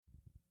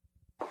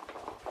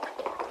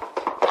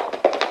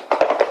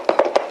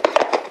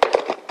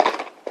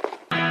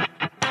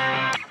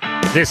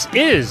This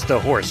is the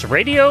Horse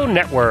Radio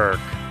Network.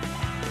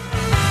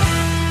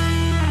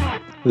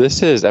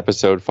 This is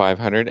episode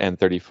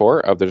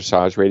 534 of the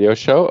Dressage Radio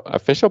Show,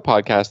 official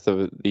podcast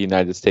of the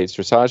United States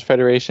Dressage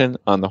Federation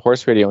on the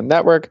Horse Radio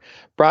Network,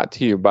 brought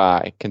to you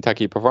by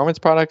Kentucky Performance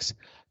Products,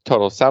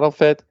 Total Saddle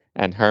Fit,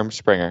 and Herm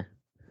Springer.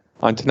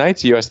 On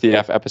tonight's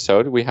USDF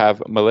episode, we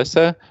have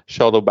Melissa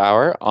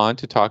Schodelbauer on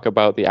to talk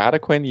about the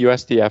Adequan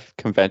USDF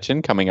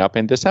convention coming up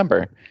in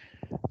December.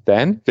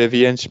 Then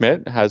Vivian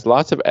Schmidt has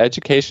lots of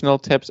educational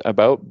tips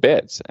about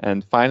bits.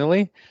 And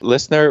finally,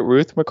 listener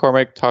Ruth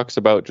McCormick talks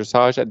about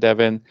dressage at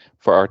Devon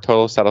for our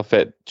Total Saddle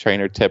Fit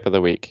trainer tip of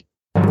the week.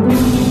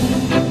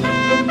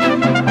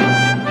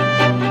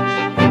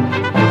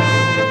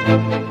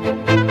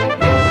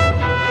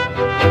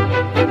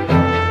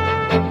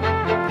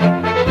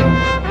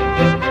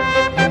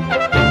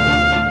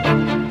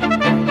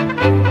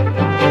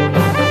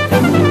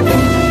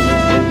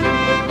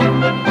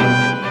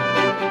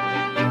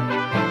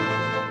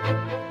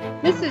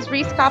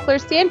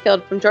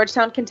 Stanfield from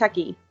Georgetown,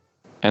 Kentucky.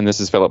 And this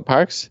is Philip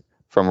Parks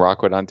from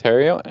Rockwood,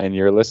 Ontario, and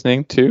you're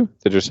listening to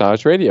the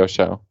Dressage Radio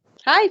Show.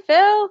 Hi,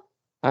 Phil.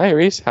 Hi,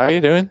 Reese. How are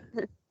you doing?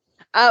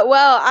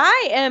 Well,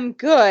 I am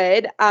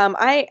good.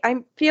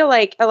 I feel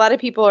like a lot of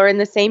people are in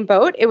the same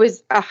boat. It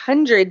was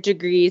 100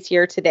 degrees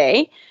here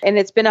today, and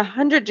it's been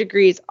 100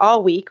 degrees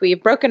all week. We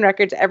have broken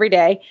records every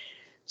day.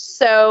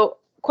 So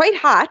quite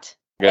hot.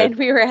 Good. And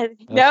we were it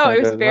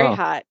was very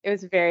hot. It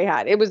was very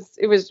hot. It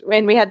was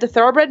when we had the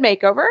thoroughbred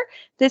makeover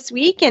this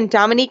week, and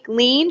Dominique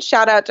Lean,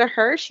 shout out to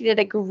her. She did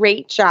a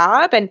great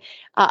job and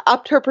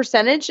upped her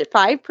percentage at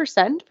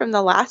 5% from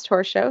the last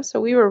horse show. So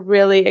we were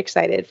really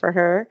excited for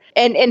her.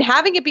 And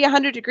having it be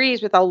 100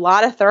 degrees with a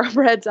lot of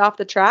thoroughbreds off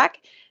the track,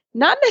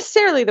 not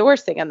necessarily the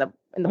worst thing in the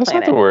That's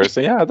planet. Not the worst.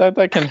 Yeah,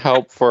 that can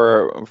help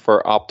for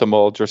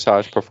optimal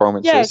dressage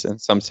performances in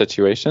some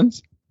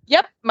situations.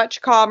 Yep,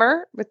 much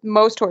calmer with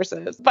most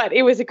horses. But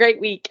it was a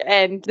great week,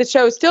 and the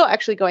show is still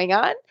actually going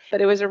on.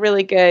 But it was a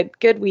really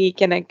good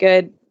week and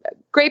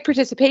great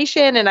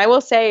participation. And I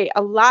will say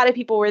a lot of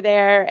people were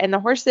there, and the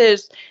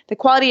horses, the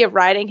quality of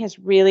riding has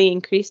really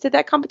increased at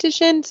that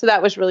competition. So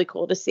that was really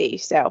cool to see.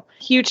 So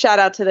huge shout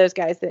out to those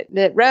guys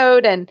that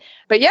rode.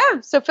 But yeah,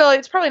 so Phil,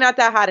 it's probably not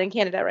that hot in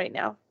Canada right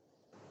now.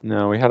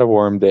 No, we had a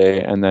warm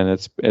day, and then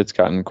it's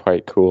gotten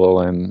quite cool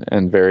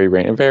and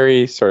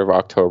very sort of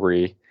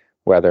October-y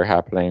weather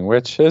happening,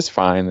 which is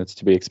fine. It's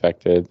to be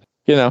expected.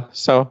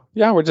 So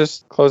yeah, we're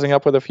just closing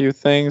up with a few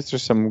things.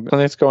 There's some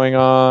clinics going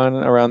on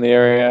around the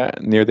area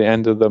near the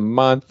end of the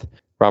month.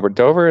 Robert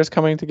Dover is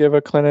coming to give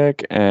a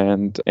clinic,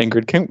 and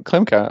Ingrid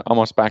Klimka,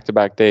 almost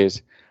back-to-back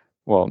days.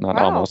 Well, not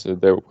almost.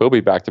 There will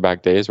be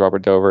back-to-back days.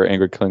 Robert Dover,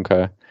 Ingrid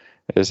Klimka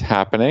is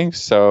happening.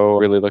 So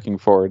really looking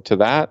forward to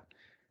that.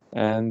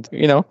 And,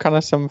 kind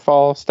of some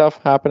fall stuff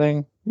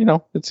happening.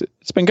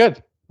 It's been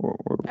good.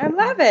 I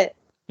love it.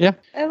 Yeah.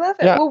 I love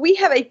it. Yeah. Well, we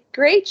have a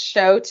great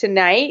show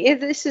tonight.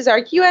 This is our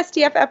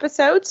USDF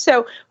episode.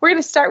 So we're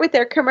going to start with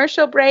their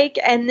commercial break,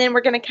 and then we're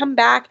going to come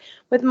back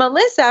with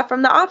Melissa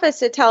from the office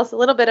to tell us a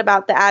little bit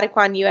about the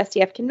Adequan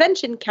USDF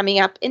convention coming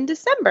up in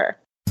December.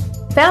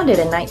 Founded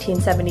in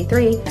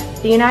 1973,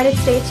 the United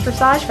States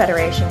Dressage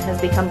Federation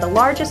has become the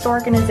largest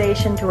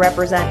organization to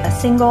represent a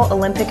single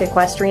Olympic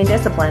equestrian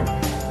discipline.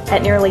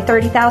 At nearly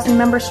 30,000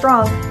 members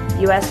strong,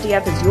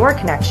 USDF is your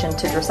connection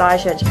to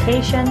dressage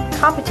education,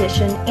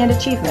 competition, and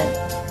achievement.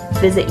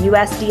 Visit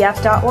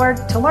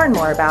USDF.org to learn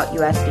more about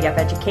USDF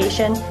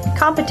education,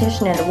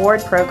 competition and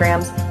award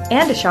programs,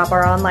 and to shop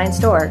our online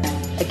store.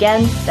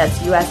 Again, that's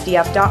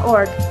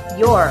USDF.org,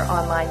 your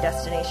online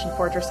destination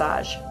for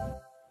dressage.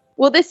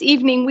 Well, this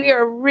evening, we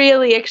are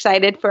really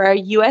excited for our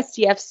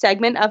USDF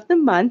segment of the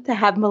month to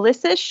have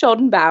Melissa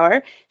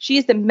Schodelbauer.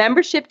 She's the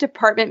Membership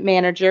Department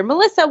Manager.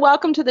 Melissa,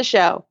 welcome to the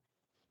show.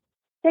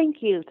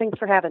 Thank you. Thanks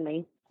for having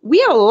me. We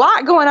have a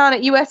lot going on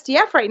at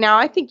USDF right now.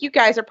 I think you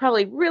guys are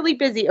probably really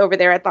busy over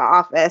there at the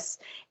office.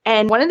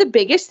 And one of the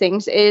biggest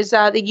things is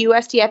the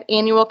USDF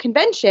annual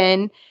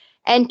convention.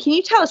 And can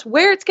you tell us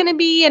where it's going to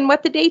be and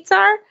what the dates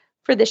are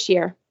for this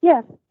year?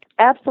 Yes,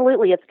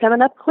 absolutely. It's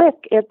coming up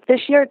quick.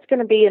 This year it's going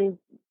to be in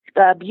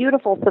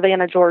beautiful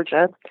Savannah,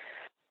 Georgia,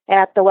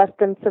 at the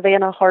Westin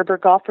Savannah Harbor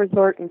Golf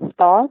Resort and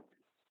Spa.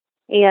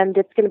 And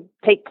it's going to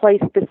take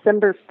place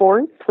December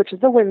 4th, which is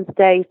a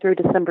Wednesday, through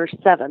December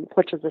 7th,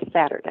 which is a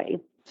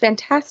Saturday.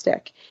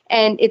 Fantastic.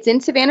 And it's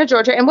in Savannah,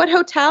 Georgia. And what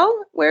hotel?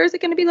 Where is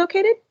it going to be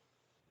located?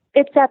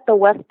 It's at the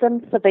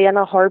Westin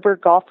Savannah Harbor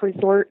Golf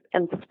Resort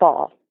and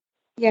Spa.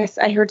 Yes,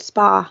 I heard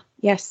spa.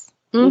 Yes.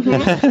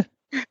 Mm-hmm.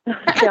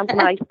 Sounds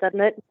nice,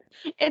 doesn't it?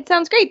 It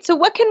sounds great. So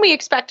what can we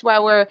expect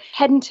while we're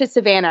heading to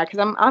Savannah?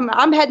 Because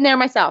I'm heading there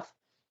myself.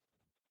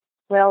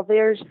 Well,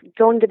 there's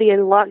going to be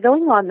a lot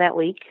going on that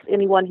week.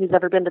 Anyone who's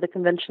ever been to the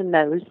convention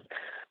knows.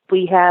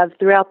 We have,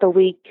 throughout the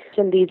week,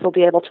 attendees will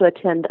be able to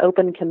attend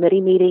open committee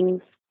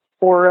meetings,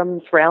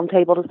 forums,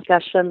 roundtable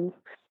discussions.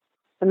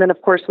 And then,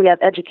 of course, we have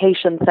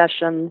education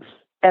sessions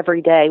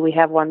every day. We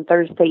have one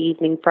Thursday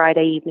evening,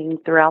 Friday evening,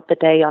 throughout the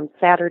day on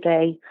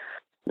Saturday.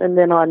 And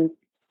then on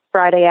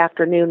Friday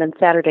afternoon and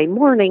Saturday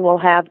morning, we'll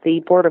have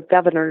the Board of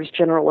Governors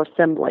General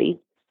Assembly,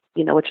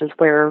 which is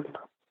where a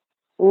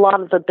lot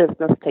of the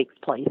business takes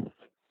place.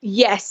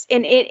 Yes,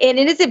 and it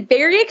is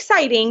very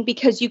exciting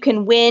because you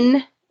can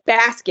win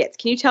baskets.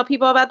 Can you tell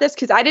people about this?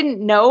 Because I didn't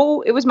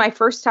know. It was my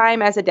first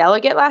time as a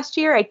delegate last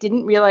year. I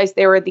didn't realize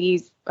there were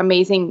these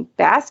amazing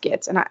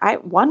baskets, and I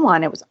won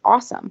one. It was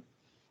awesome.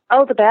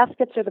 Oh, the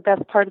baskets are the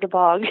best part of the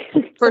bog.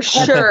 For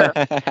sure.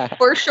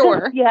 For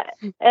sure. Yeah,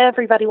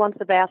 everybody wants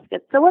a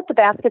basket. So what the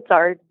baskets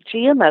are,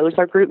 GMOs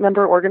are group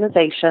member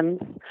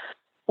organizations,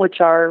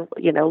 which are,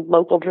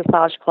 local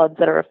dressage clubs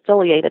that are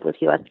affiliated with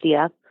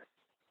USDF.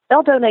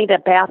 They'll donate a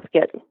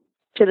basket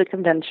to the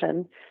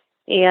convention,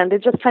 and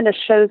it just kind of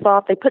shows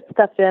off. They put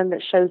stuff in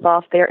that shows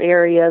off their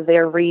area,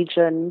 their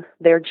region,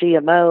 their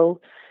GMO.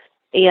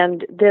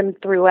 And then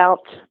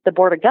throughout the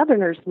Board of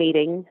Governors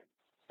meeting,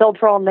 they'll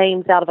draw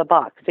names out of a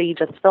box. So you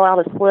just fill out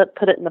a slip,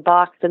 put it in the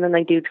box, and then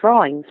they do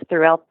drawings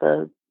throughout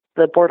the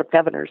Board of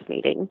Governors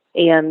meeting.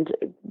 And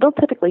they'll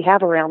typically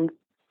have around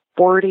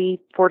 40,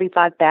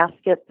 45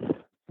 baskets.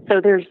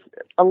 So there's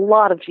a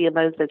lot of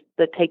GMOs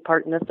that take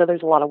part in this. So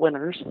there's a lot of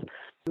winners.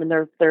 And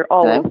they're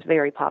always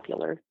very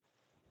popular.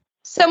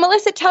 So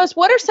Melissa, tell us,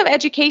 what are some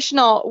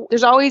educational,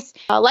 there's always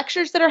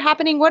lectures that are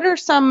happening. What are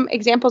some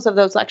examples of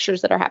those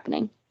lectures that are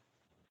happening?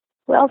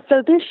 Well,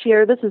 so this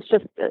year, this is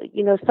just,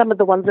 some of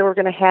the ones that we're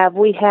going to have.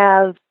 We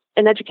have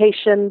an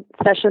education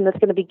session that's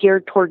going to be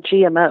geared toward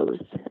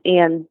GMOs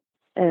and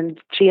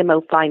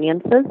GMO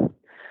finances.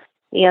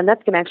 And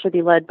that's going to actually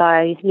be led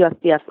by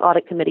USDF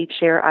Audit Committee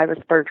Chair Iris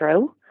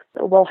Burdrow.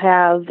 We'll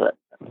have a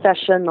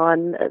session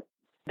on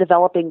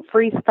developing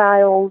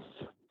freestyles,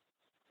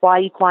 why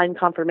equine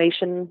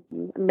confirmation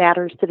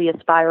matters to the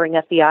aspiring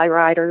FEI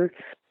rider.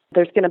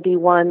 There's going to be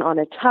one on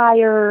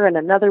attire and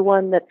another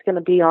one that's going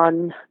to be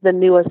on the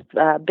newest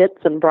bits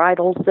and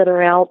bridles that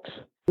are out.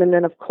 And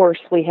then, of course,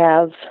 we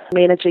have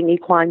managing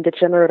equine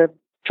degenerative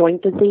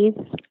joint disease.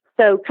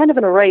 So kind of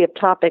an array of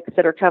topics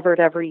that are covered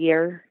every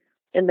year,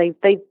 and they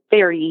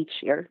vary each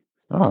year.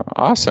 Oh,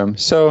 awesome.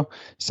 So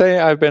say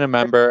I've been a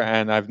member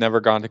and I've never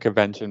gone to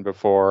convention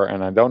before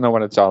and I don't know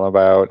what it's all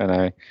about and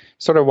I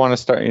sort of want to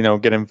start,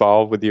 get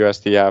involved with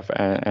USDF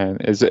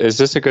and is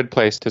this a good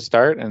place to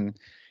start? And,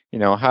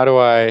 how do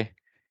I,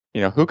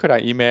 who could I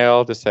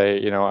email to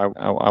say,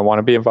 I want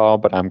to be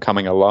involved, but I'm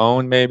coming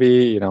alone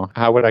maybe,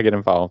 how would I get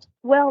involved?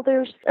 Well,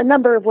 there's a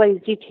number of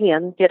ways you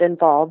can get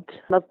involved.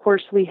 Of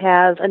course, we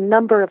have a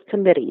number of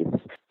committees,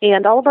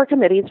 and all of our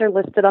committees are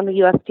listed on the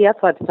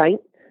USDF website.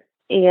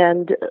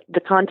 And the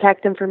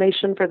contact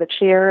information for the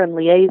chair and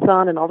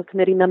liaison and all the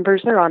committee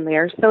members are on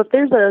there. So if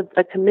there's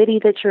a committee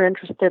that you're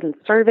interested in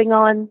serving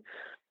on,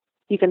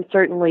 you can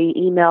certainly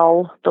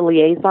email the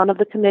liaison of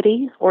the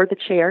committee or the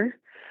chair.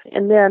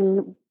 And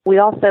then we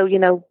also,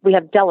 we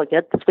have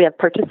delegates. We have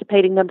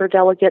participating member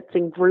delegates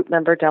and group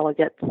member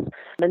delegates.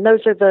 And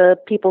those are the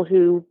people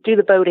who do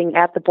the voting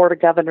at the Board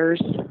of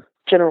Governors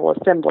General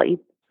Assembly.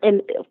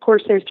 And of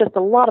course, there's just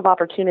a lot of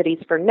opportunities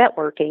for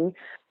networking.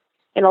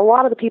 And a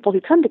lot of the people who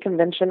come to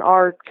convention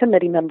are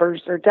committee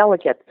members or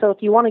delegates. So if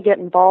you want to get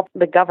involved in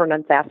the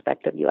governance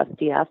aspect of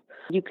USDF,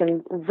 you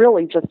can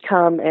really just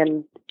come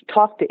and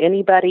talk to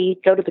anybody,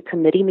 go to the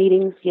committee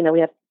meetings.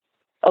 We have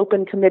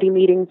open committee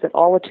meetings that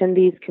all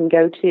attendees can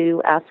go to,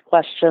 ask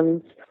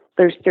questions.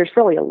 There's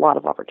really a lot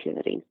of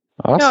opportunities.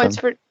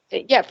 Awesome.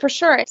 No, for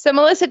sure. So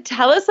Melissa,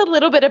 tell us a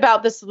little bit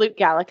about the Salute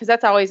Gala, because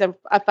that's always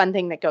a fun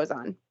thing that goes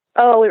on.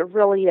 Oh, it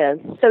really is.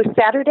 So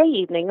Saturday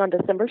evening on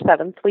December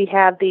 7th, we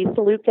have the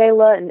Salute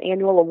Gala and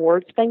Annual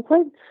Awards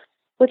Banquet,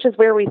 which is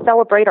where we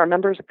celebrate our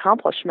members'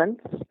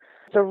 accomplishments.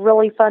 It's a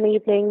really fun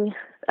evening.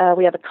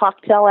 We have a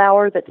cocktail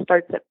hour that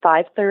starts at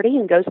 5:30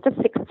 and goes to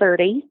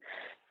 6:30.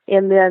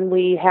 And then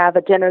we have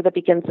a dinner that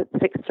begins at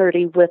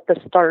 6:30 with the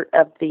start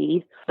of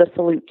the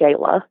Salute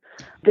Gala.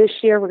 This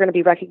year, we're going to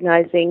be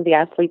recognizing the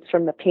athletes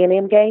from the Pan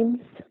Am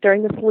Games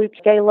during the Salute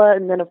Gala.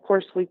 And then, of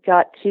course, we've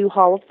got 2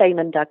 Hall of Fame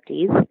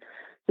inductees,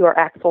 who are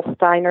Axel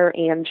Steiner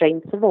and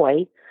Jane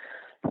Savoy.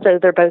 So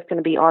they're both going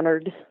to be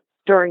honored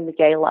during the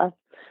gala.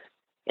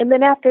 And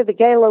then after the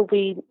gala,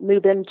 we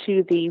move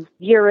into the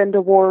year-end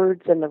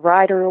awards and the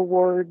rider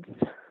awards.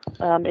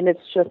 And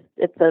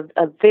it's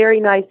a very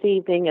nice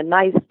evening, a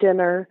nice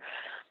dinner.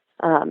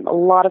 A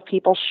lot of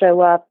people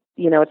show up.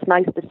 It's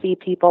nice to see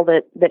people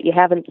that you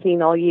haven't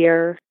seen all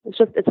year.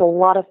 It's a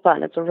lot of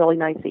fun. It's a really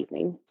nice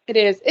evening. It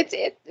is.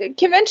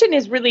 Convention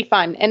is really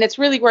fun, and it's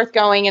really worth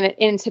going.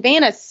 And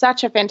Savannah is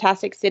such a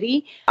fantastic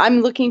city.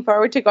 I'm looking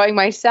forward to going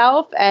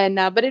myself.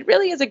 But it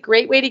really is a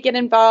great way to get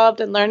involved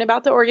and learn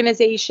about the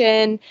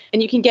organization.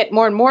 And you can get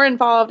more and more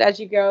involved as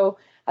you go.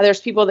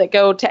 There's people that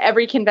go to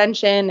every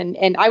convention,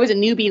 and I was a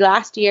newbie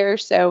last year,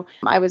 so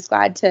I was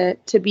glad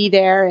to be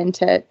there and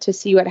to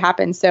see what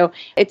happens. So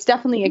it's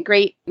definitely a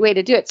great way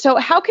to do it. So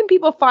how can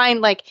people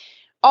find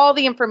all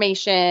the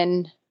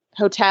information,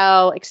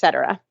 hotel,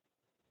 etc.?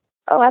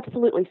 Oh,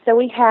 absolutely. So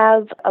we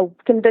have a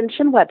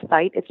convention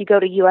website. If you go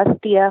to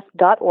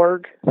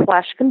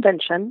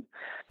usdf.org/convention,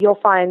 you'll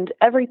find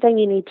everything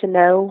you need to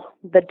know,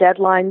 the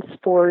deadlines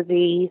for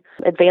the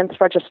advanced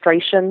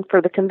registration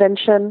for the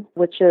convention,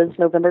 which is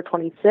November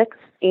 26th.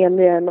 And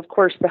then, of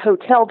course, the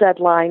hotel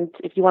deadline.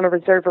 If you want to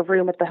reserve a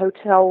room at the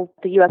hotel,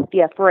 the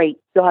USDF rate,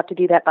 you'll have to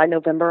do that by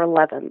November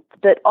 11th.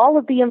 But all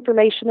of the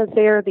information is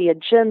there, the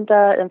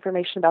agenda,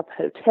 information about the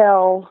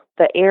hotel,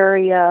 the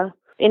area,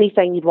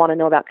 anything you'd want to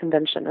know about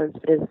convention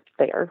is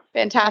there.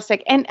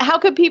 Fantastic. And how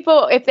could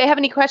people, if they have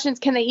any questions,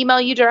 can they email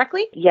you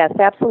directly? Yes,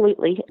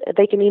 absolutely.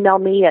 They can email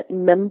me at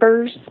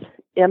members,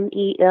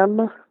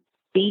 members,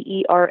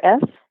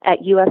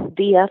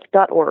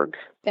 @usdf.org.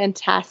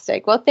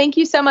 Fantastic. Well, thank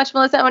you so much,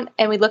 Melissa,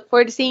 and we look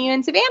forward to seeing you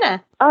in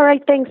Savannah. All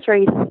right. Thanks,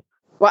 Reese.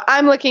 Well,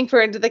 I'm looking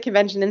forward to the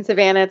convention in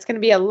Savannah. It's going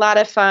to be a lot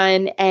of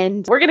fun.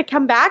 And we're going to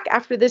come back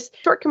after this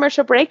short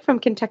commercial break from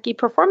Kentucky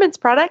Performance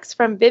Products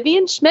from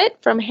Vivian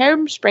Schmidt from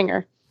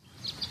Hermspringer.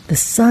 The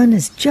sun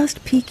is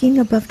just peeking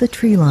above the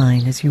tree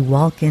line as you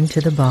walk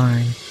into the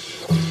barn.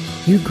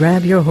 You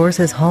grab your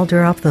horse's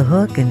halter off the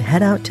hook and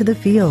head out to the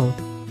field.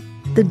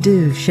 The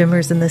dew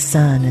shimmers in the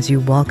sun as you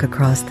walk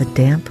across the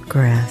damp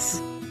grass.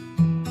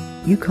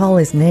 You call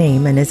his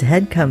name and his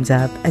head comes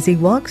up as he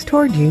walks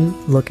toward you,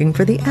 looking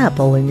for the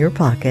apple in your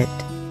pocket.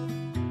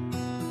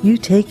 You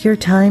take your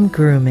time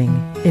grooming,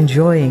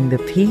 enjoying the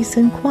peace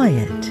and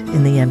quiet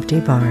in the empty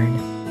barn.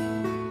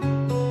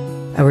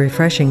 A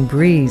refreshing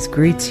breeze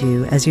greets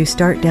you as you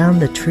start down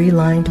the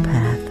tree-lined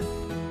path.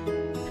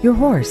 Your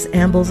horse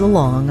ambles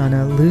along on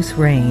a loose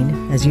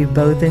rein as you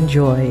both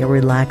enjoy a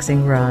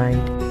relaxing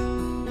ride.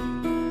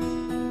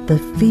 The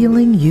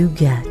feeling you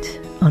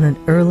get on an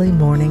early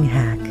morning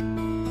hack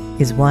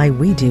is why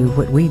we do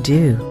what we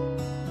do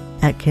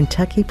at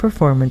Kentucky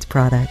Performance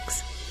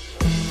Products.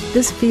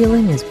 This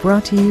feeling is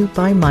brought to you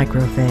by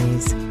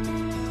Microphase.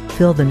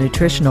 Fill the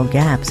nutritional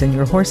gaps in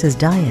your horse's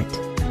diet.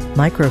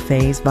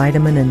 Microphase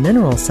Vitamin and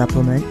Mineral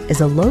Supplement is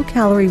a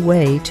low-calorie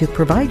way to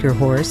provide your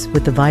horse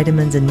with the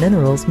vitamins and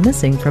minerals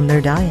missing from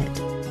their diet.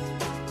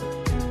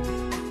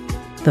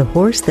 The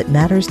horse that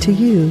matters to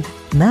you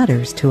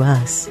matters to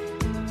us.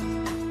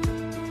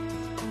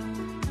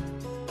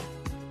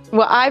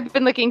 Well, I've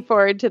been looking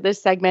forward to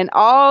this segment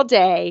all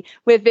day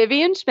with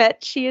Vivian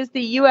Schmidt. She is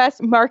the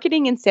U.S.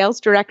 Marketing and Sales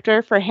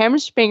Director for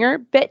Hermspringer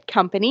Bit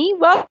Company.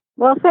 Well,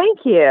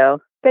 thank you.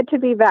 Good to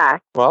be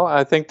back. Well,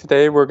 I think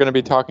today we're going to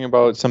be talking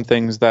about some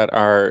things that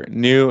are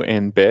new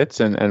in bits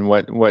and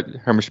what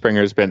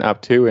Hermspringer has been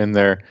up to in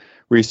their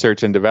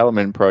research and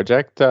development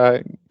project.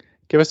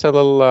 Give us a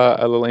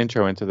little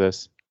intro into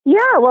this.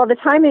 Yeah, well, the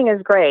timing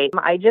is great.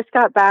 I just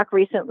got back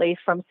recently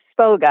from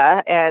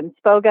SPOGA, and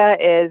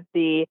SPOGA is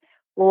the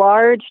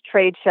large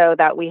trade show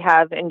that we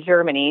have in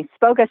Germany.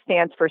 SPOGA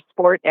stands for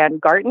Sport and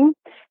Garten.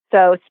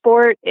 So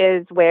sport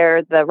is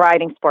where the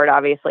riding sport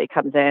obviously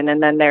comes in,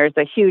 and then there's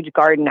a huge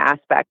garden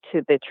aspect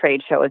to the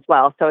trade show as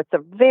well. So it's a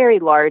very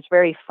large,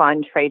 very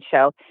fun trade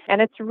show,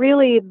 and it's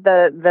really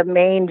the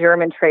main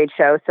German trade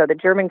show. So the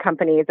German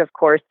companies, of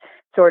course,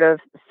 sort of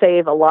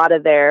save a lot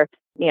of their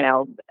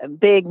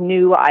big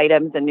new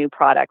items and new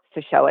products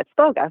to show at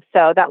SPOGA.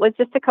 So that was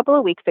just a couple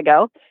of weeks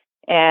ago,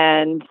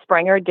 and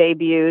Springer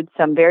debuted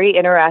some very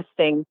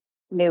interesting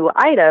new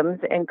items,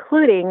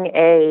 including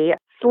a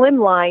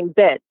slimline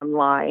bit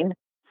line.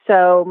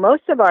 So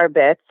most of our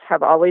bits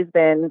have always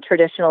been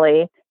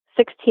traditionally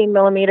 16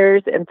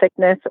 millimeters in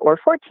thickness or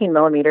 14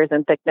 millimeters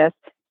in thickness.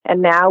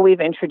 And now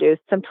we've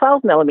introduced some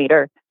 12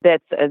 millimeter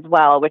bits as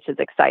well, which is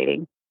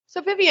exciting.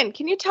 So Vivian,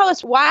 can you tell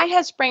us why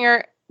has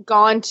Springer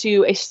gone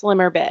to a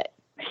slimmer bit?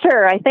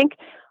 Sure. I think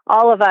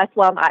all of us,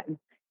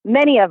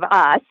 many of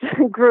us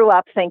grew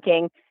up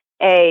thinking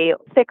a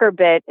thicker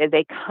bit is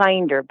a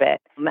kinder bit.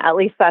 At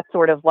least that's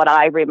sort of what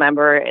I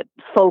remember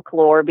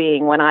folklore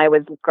being when I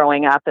was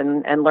growing up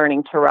and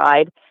learning to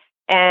ride.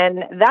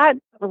 And that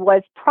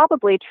was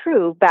probably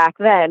true back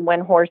then when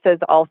horses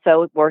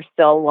also were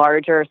still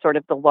larger, sort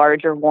of the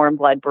larger warm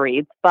blood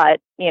breeds. But,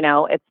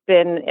 it's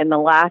been in the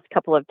last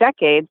couple of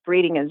decades,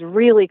 breeding has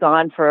really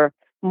gone for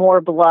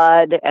more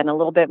blood and a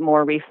little bit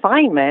more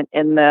refinement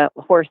in the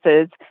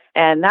horses.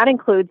 And that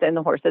includes in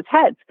the horses'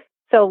 heads.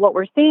 So what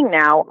we're seeing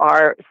now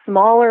are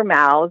smaller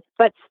mouths,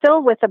 but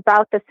still with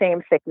about the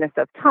same thickness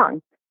of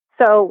tongue.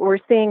 So we're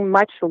seeing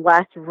much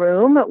less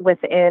room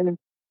within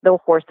the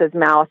horse's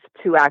mouth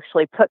to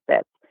actually put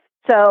bits.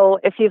 So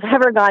if you've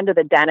ever gone to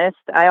the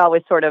dentist, I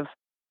always sort of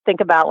think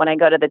about when I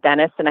go to the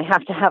dentist and I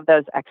have to have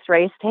those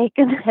x-rays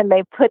taken and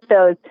they put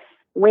those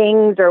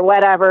wings or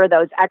whatever,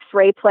 those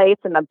x-ray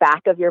plates in the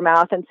back of your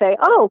mouth and say,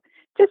 oh,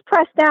 just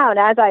press down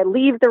as I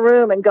leave the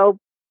room and go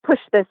push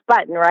this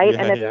button, right?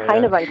 And it's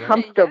kind of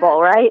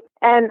uncomfortable, right?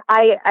 And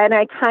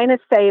I kind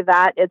of say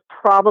that is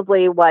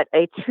probably what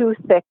a too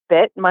thick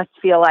bit must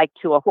feel like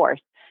to a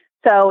horse.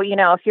 So,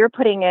 if you're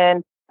putting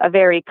in a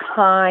very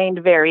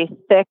kind, very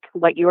thick,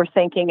 what you're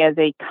thinking is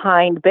a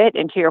kind bit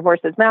into your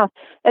horse's mouth,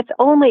 it's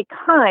only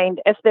kind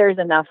if there's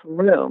enough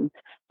room.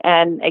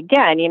 And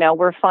again,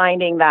 we're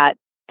finding that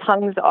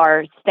tongues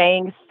are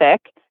staying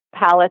thick.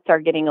 palates are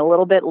getting a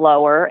little bit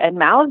lower and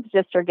mouths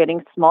just are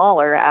getting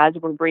smaller as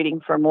we're breeding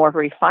for more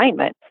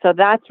refinement. So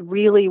that's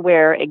really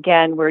where,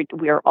 again,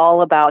 we're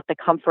all about the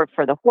comfort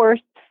for the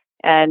horse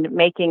and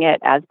making it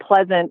as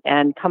pleasant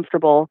and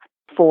comfortable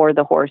for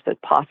the horse as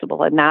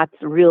possible. And that's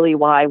really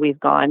why we've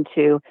gone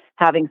to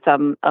having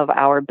some of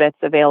our bits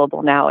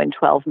available now in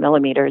 12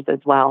 millimeters as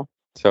well.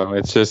 So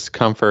it's just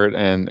comfort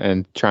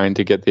and trying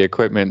to get the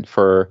equipment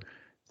for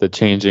the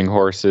changing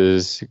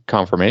horse's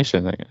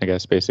conformation, I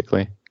guess,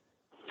 basically.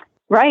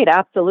 Right,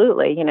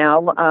 absolutely.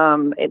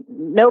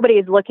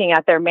 Nobody's looking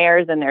at their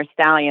mares and their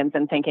stallions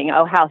and thinking,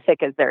 oh, how thick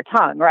is their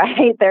tongue,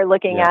 right? They're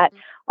looking at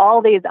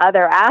all these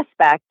other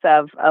aspects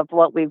of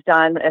what we've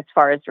done as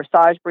far as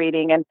dressage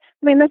breeding. And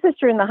I mean, this is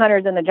true in the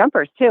hunters and the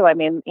jumpers too. I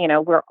mean,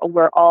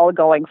 we're all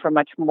going for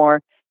much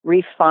more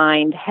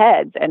refined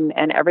heads, and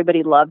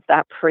everybody loves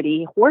that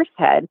pretty horse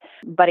head.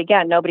 But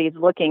again, nobody's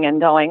looking and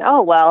going,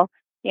 oh, well,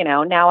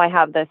 now I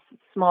have this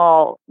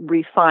small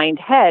refined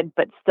head,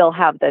 but still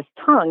have this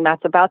tongue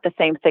that's about the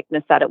same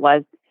thickness that it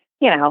was,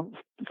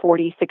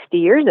 40, 60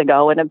 years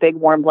ago in a big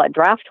warm blood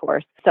draft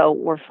horse. So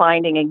we're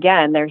finding,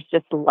 again, there's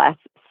just less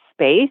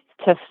space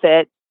to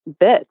fit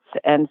bits.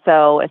 And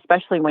so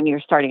especially when you're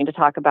starting to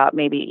talk about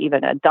maybe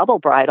even a double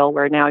bridle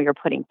where now you're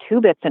putting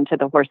 2 bits into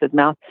the horse's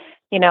mouth,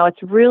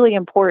 it's really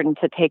important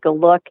to take a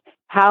look,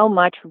 how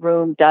much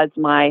room does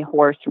my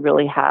horse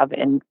really have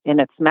in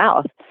its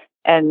mouth,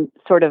 and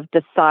sort of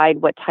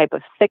decide what type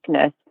of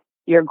thickness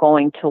you're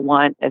going to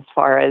want as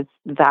far as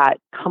that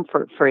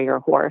comfort for your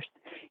horse.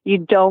 You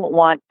don't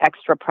want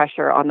extra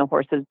pressure on the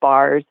horse's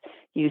bars.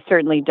 You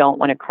certainly don't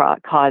want to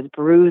cause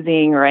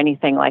bruising or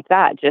anything like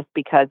that just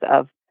because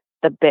of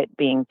the bit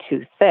being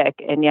too thick.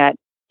 And yet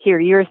here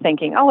you're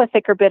thinking, oh, a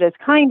thicker bit is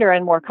kinder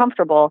and more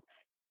comfortable.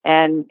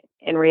 And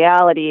in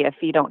reality, if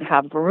you don't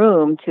have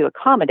room to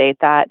accommodate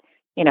that,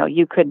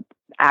 you could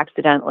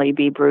accidentally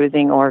be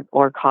bruising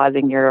or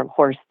causing your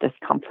horse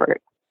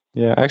discomfort.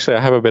 Yeah, actually,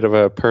 I have a bit of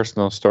a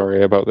personal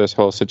story about this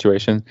whole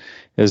situation.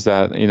 Is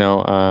that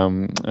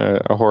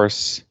a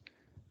horse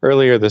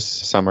earlier this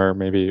summer,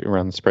 maybe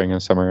around the spring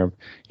and summer,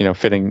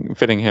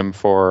 fitting him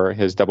for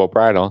his double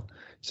bridle.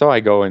 So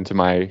I go into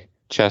my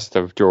chest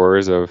of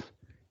drawers of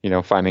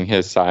finding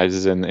his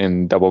sizes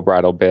in double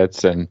bridle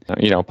bits and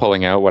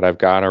pulling out what I've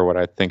got or what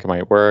I think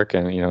might work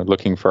and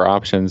looking for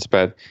options.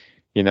 But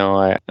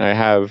I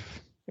have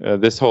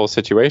this whole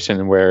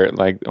situation where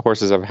like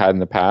horses I've had in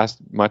the past,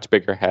 much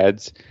bigger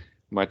heads,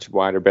 much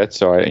wider bits.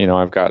 So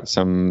I've got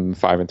some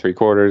 5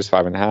 3/4,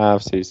 5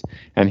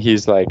 1/2.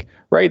 He's like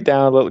right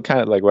down a little, kind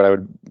of like what I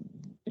would,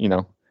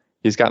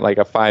 he's got like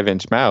a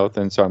 5-inch mouth.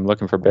 And so I'm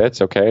looking for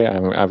bits. Okay.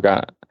 I've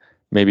got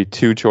maybe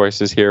 2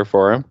 choices here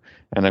for him.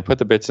 And I put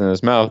the bits in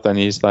his mouth and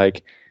he's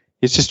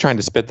just trying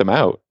to spit them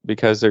out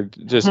because they're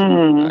just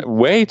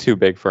way too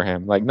big for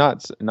him. Like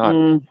not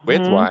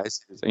width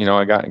wise,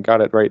 I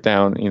got it right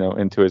down,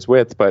 into his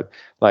width, but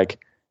like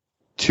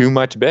too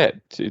much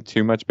bit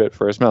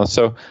for his mouth.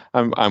 So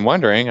I'm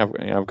wondering,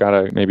 I've got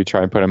to maybe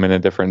try and put him in a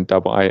different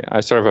double. I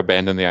sort of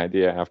abandoned the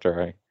idea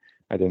after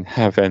I didn't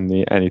have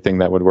anything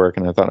that would work.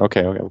 And I thought,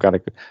 okay, I've got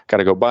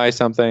to go buy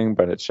something,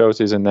 but it's show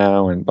season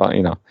now. And,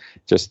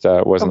 just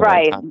wasn't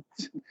right. the right time.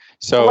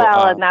 So,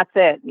 and that's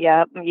it.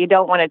 Yeah. You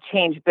don't want to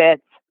change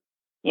bits,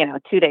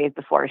 2 days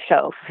before a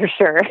show for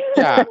sure.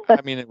 Yeah.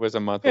 I mean, it was a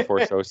month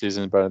before show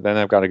season, but then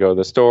I've got to go to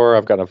the store.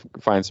 I've got to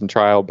find some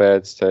trial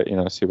bits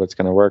to, see what's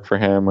going to work for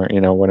him or,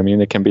 what I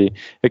mean? It can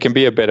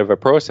be a bit of a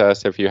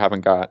process if you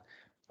haven't got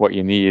what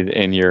you need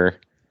in your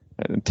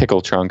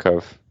tickle trunk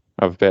of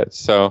bits.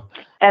 So,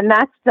 and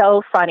that's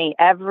so funny.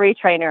 Every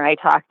trainer I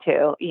talk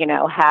to,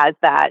 has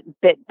that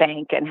bit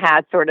bank and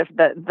has sort of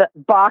the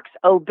box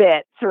o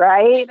bits,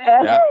 right?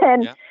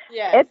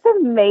 It's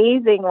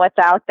amazing what's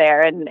out there.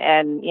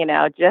 And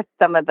just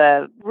some of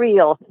the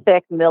real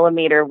thick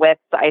millimeter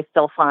widths I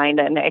still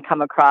find and I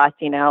come across,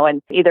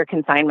 and either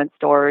consignment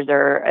stores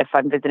or if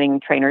I'm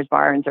visiting trainers'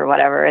 barns or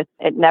whatever,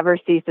 it never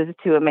ceases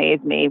to amaze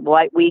me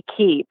what we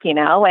keep,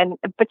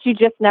 but you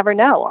just never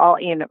know.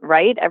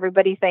 Right?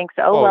 Everybody thinks,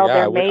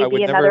 there may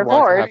be another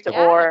horse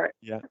or...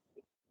 Yeah.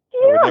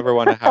 I would never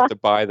want to have to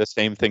buy the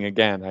same thing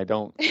again. I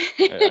don't,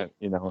 I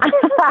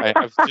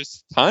have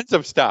just tons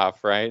of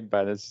stuff, right?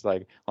 But it's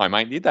like, I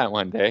might need that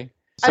one day.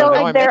 So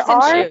there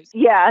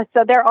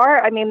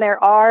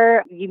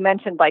are, you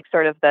mentioned like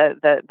sort of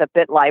the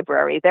bit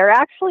library. There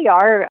actually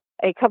are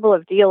a couple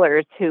of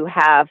dealers who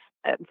have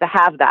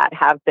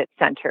bit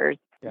centers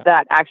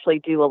that actually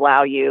do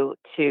allow you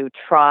to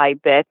try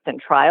bits and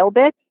trial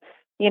bits,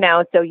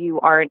 so you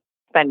aren't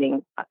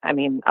spending,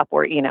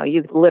 upward,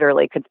 you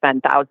literally could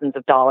spend thousands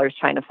of dollars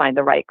trying to find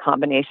the right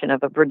combination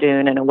of a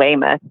Verdun and a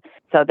Weymouth.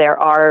 So there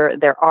are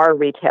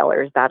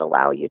retailers that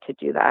allow you to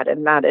do that.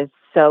 And that is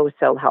so,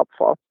 so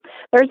helpful.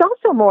 There's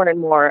also more and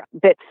more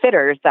bit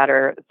fitters that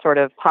are sort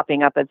of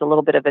popping up as a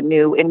little bit of a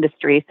new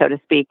industry, so to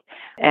speak.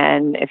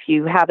 And if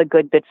you have a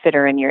good bit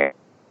fitter in your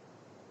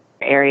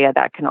area,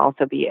 that can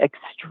also be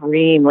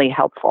extremely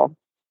helpful.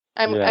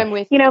 I'm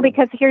with you.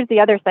 Because here's the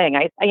other thing.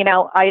 I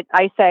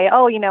say,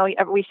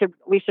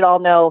 we should all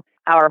know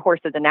our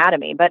horse's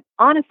anatomy. But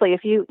honestly,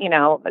 if you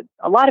know,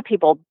 a lot of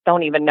people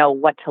don't even know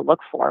what to look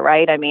for,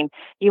 right? I mean,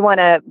 you want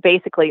to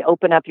basically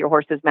open up your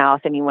horse's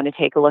mouth and you want to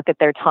take a look at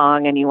their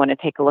tongue and you want to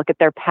take a look at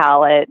their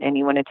palate and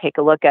you want to take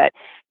a look at,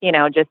 you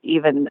know, just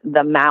even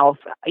the mouth,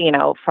 you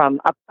know,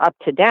 from up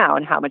to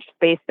down, how much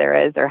space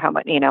there is or how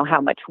much, you know,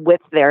 how much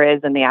width there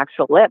is in the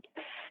actual lips.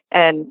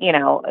 And, you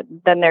know,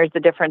 then there's the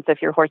difference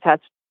if your horse has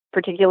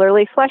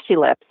particularly fleshy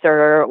lips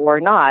or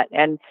not.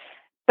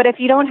 But if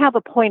you don't have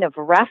a point of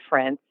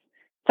reference,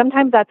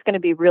 sometimes that's going to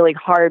be really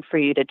hard for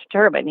you to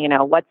determine, you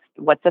know,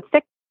 what's a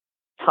thick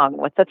tongue,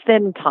 what's a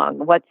thin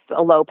tongue, what's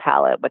a low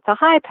palate, what's a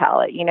high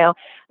palate, you know.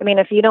 I mean,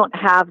 if you don't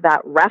have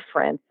that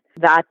reference,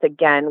 that's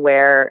again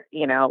where,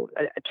 you know,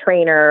 a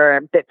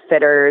trainer, bit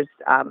fitters,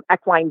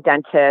 equine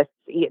dentists,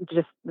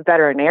 just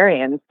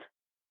veterinarians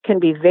can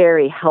be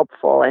very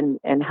helpful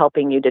in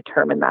helping you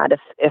determine that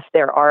if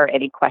there are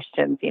any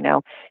questions, you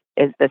know.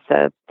 Is this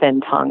a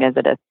thin tongue? Is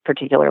it a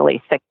particularly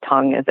thick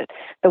tongue? Is it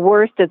the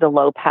worst is a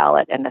low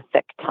palate and a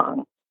thick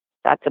tongue?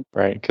 That's a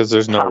right, because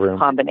there's no room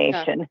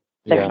combination.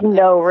 Yeah. There's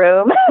no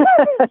room.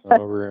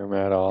 No room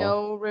at all.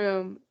 No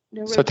room.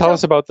 So tell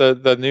us about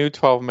the new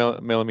 12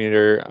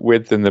 millimeter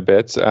width in the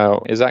bits.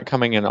 Is that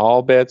coming in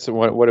all bits?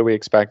 What do we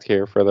expect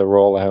here for the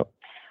rollout?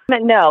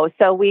 No.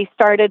 So we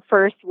started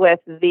first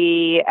with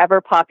the ever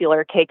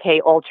popular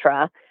KK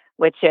Ultra,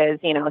 which is,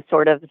 you know,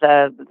 sort of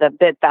the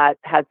bit that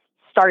has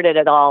started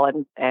it all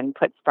and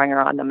put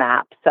Springer on the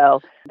map. So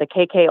the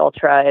KK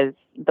Ultra is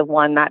the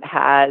one that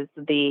has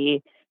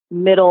the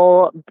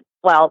middle,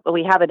 well,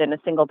 we have it in a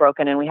single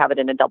broken and we have it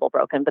in a double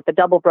broken, but the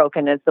double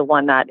broken is the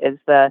one that is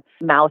the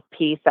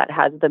mouthpiece that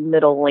has the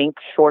middle link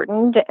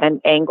shortened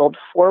and angled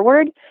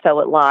forward. So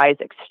it lies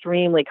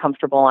extremely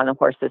comfortable on a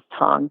horse's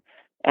tongue.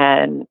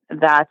 And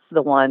that's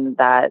the one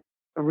that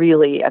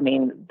really, I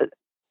mean,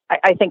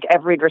 I think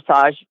every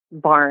dressage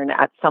barn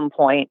at some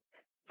point,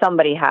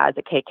 somebody has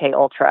a KK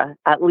Ultra,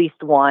 at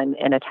least one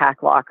in a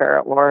tack locker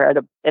or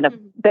in a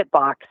bit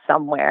box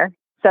somewhere.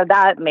 So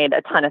that made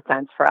a ton of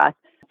sense for us.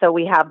 So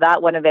we have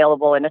that one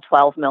available in a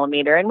 12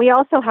 millimeter. And we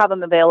also have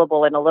them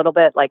available in a little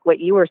bit like what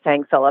you were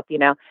saying, Philip, you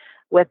know,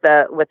 with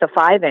the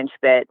 5-inch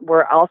bit.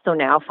 We're also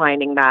now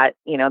finding that,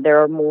 you know,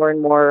 there are more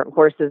and more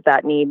horses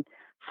that need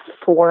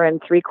 4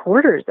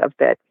 3/4 of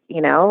bits,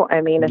 you know,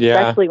 I mean,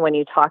 especially when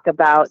you talk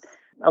about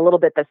a little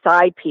bit the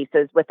side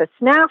pieces with a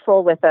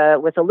snaffle, with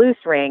a loose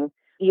ring,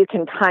 you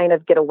can kind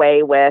of get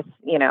away with,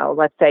 you know,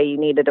 let's say you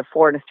needed a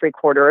 4 3/4,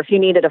 or if you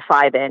needed a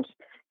 5-inch,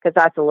 because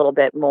that's a little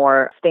bit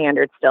more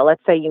standard still.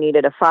 Let's say you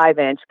needed a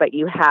 5-inch, but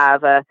you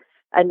have a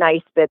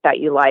nice bit that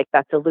you like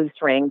that's a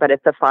loose ring, but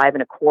it's a 5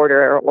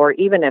 1/4, or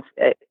even if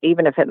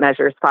it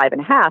measures 5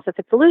 1/2, if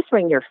it's a loose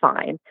ring, you're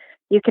fine.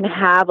 You can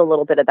have a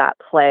little bit of that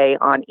play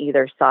on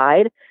either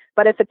side.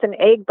 But if it's an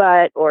egg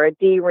butt or a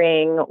D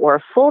ring or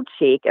a full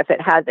cheek, if it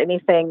has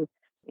anything,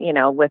 you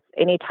know, with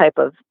any type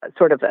of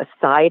sort of a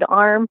side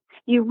arm,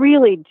 you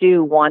really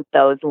do want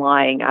those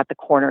lying at the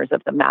corners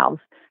of the mouth.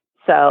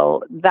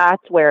 So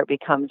that's where it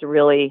becomes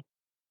really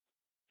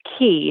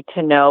key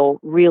to know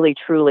really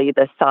truly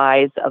the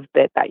size of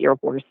bit that your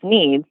horse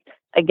needs.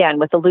 Again,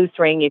 with a loose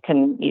ring, you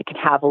can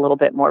have a little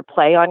bit more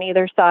play on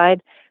either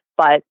side,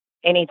 but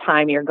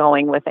anytime you're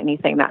going with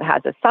anything that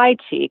has a side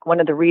cheek, one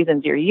of the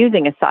reasons you're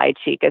using a side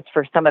cheek is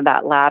for some of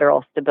that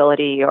lateral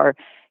stability or,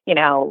 you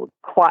know,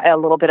 a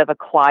little bit of a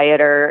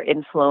quieter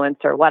influence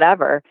or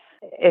whatever.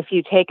 If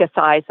you take a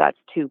size that's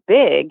too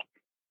big,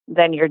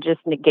 then you're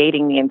just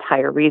negating the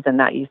entire reason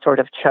that you sort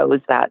of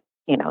chose that,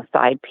 you know,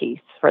 side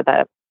piece for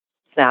the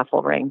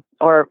snaffle ring,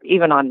 or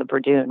even on the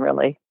Bradoon,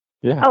 really.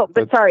 Yeah. Oh,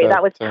 but sorry,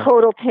 that was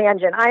total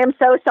tangent. I am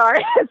so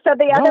sorry. So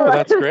the other one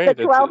that's great.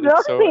 The 12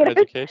 it's so millimeters.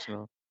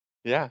 educational.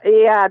 Yeah.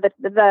 Yeah.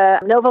 The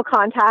Novo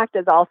Contact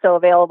is also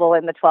available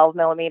in the 12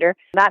 millimeter.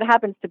 That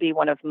happens to be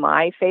one of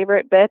my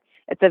favorite bits.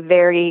 It's a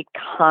very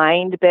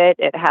kind bit.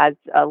 It has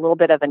a little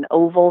bit of an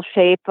oval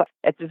shape.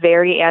 It's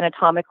very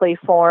anatomically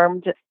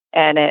formed,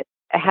 and it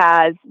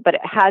has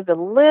a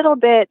little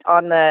bit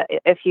on the,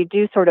 if you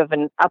do sort of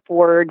an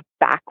upward,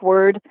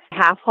 backward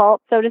half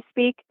halt, so to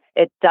speak,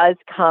 it does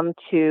come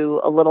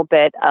to a little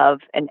bit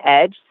of an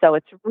edge. So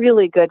it's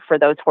really good for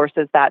those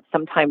horses that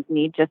sometimes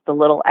need just a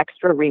little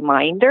extra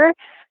reminder.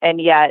 And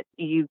yet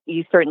you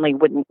certainly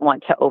wouldn't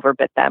want to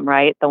overbit them,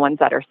 right? The ones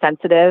that are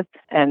sensitive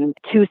and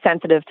too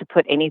sensitive to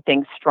put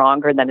anything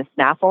stronger than a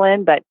snaffle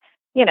in. But,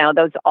 you know,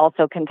 those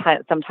also can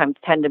sometimes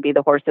tend to be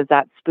the horses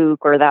that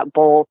spook or that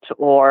bolt,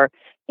 or,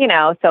 you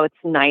know, so it's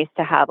nice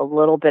to have a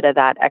little bit of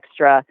that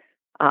extra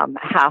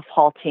half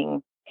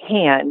halting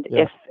hand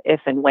if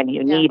and when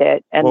you need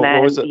it. And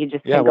then you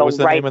just can go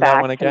right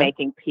back to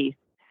making peace.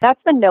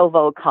 That's the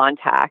Novo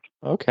Contact.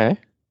 Okay.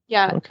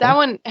 Yeah, that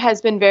one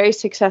has been very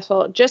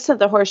successful. Just as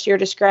the horse you're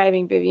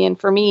describing, Vivian,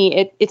 for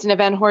me, it's an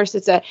event horse.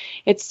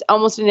 It's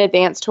almost an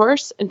advanced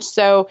horse, and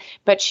so,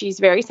 but she's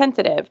very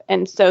sensitive,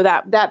 and so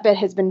that bit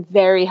has been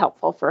very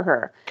helpful for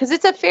her, because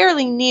it's a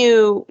fairly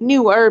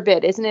newer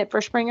bit, isn't it,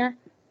 for Springer?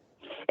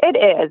 It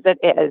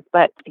is,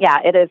 but yeah,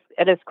 it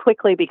has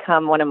quickly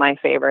become one of my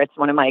favorites,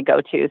 one of my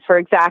go-tos for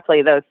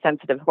exactly those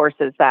sensitive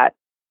horses that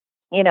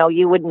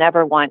you would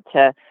never want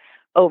to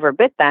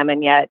overbit them.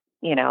 And yet,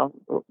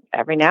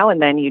 every now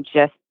and then you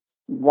just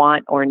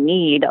want or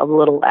need a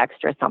little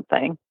extra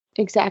something.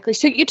 Exactly.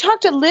 So you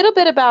talked a little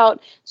bit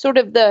about sort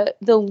of the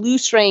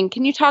loose ring.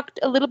 Can you talk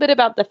a little bit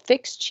about the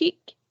fixed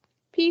cheek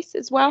piece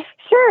as well?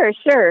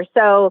 Sure.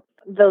 So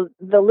the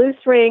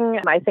loose ring,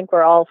 I think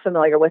we're all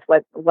familiar with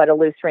what a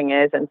loose ring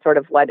is and sort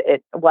of what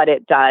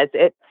it does.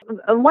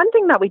 One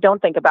thing that we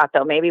don't think about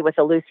though, maybe with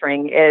a loose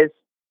ring, is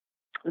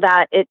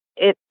that it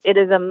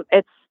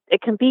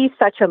can be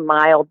such a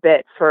mild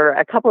bit for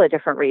a couple of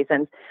different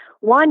reasons.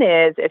 One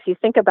is, if you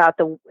think about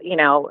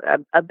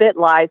a bit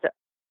lies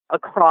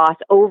across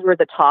over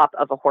the top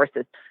of a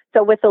horse's.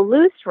 So with a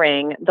loose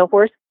ring, the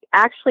horse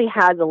actually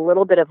has a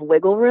little bit of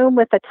wiggle room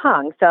with the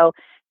tongue. So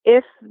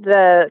if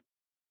the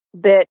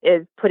bit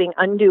is putting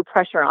undue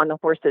pressure on the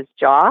horse's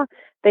jaw,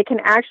 they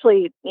can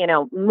actually,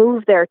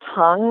 move their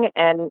tongue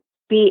and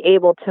be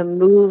able to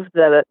move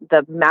the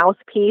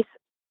mouthpiece,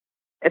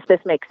 if this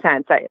makes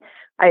sense.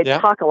 I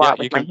talk a lot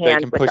with my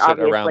hands, which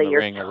obviously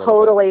you're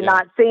totally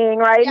not seeing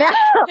right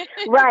now.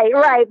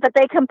 Right. But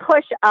they can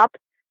push up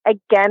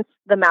against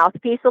the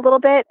mouthpiece a little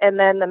bit, and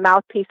then the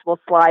mouthpiece will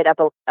slide up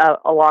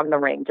along the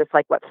ring, just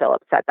like what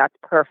Philip said. That's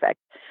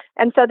perfect.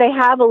 And so they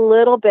have a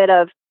little bit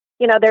of,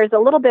 there's a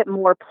little bit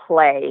more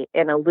play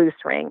in a loose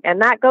ring, and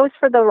that goes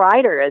for the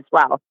rider as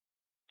well.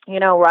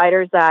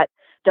 Riders that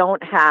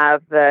don't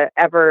have the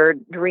ever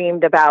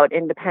dreamed about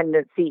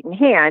independent seat in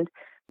hand,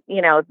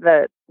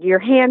 your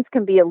hands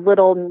can be a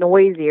little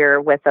noisier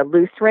with a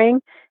loose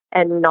ring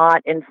and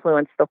not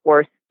influence the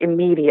horse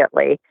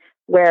immediately.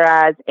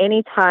 Whereas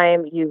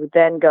anytime you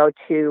then go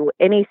to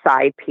any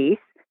side piece,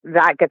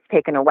 that gets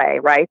taken away,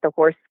 right? The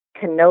horse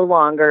can no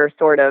longer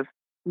sort of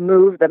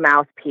move the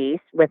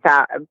mouthpiece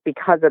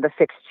because of the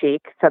fixed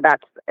cheek. So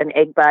that's an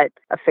egg butt,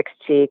 a fixed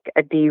cheek,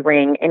 a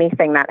D-ring,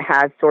 anything that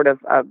has sort of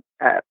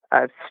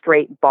a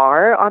straight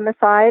bar on the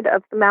side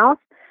of the mouth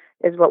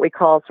is what we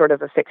call sort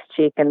of a fixed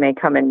cheek, and they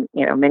come in,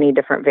 many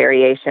different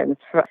variations.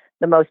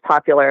 The most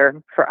popular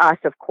for us,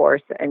 of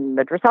course, in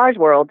the dressage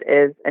world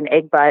is an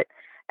egg butt,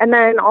 and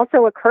then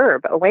also a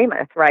curb, a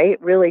Weymouth, right?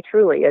 Really,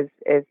 truly is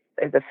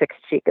a fixed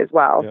cheek as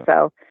well. Yeah.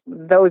 So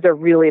those are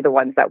really the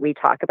ones that we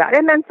talk about.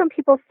 And then some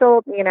people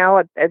still,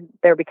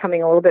 they're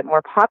becoming a little bit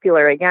more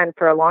popular again.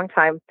 For a long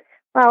time,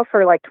 well,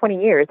 for like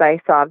 20 years,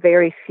 I saw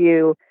very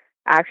few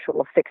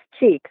actual fixed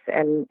cheeks,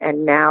 and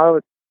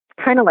now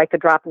kind of like the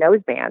drop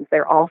nose bands.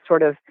 They're all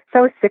sort of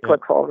so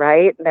cyclical,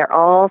 right? They're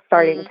all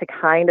starting to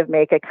kind of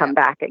make a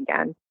comeback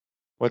again.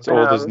 What's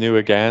old is new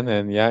again,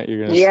 and you're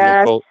going to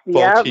see full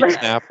cheek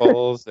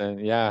snaffles,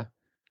 and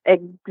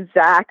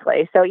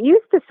Exactly. So it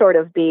used to sort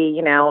of be,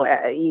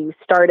 you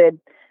started,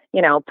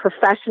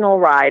 professional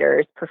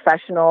riders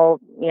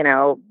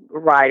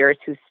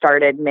who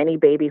started many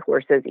baby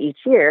horses each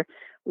year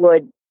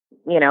would,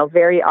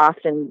 very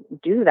often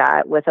do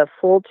that with a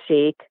full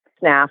cheek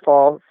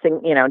snaffle,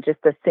 just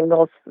a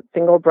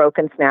single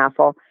broken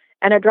snaffle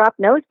and a drop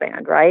nose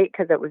band, right?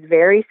 Because it was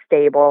very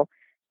stable,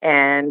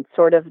 and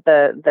sort of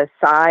the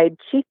side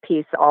cheek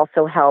piece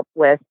also helped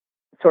with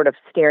sort of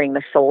steering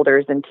the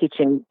shoulders and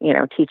teaching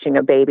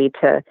a baby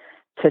to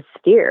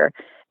steer.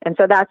 And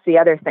so that's the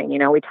other thing,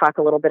 we talk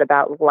a little bit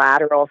about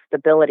lateral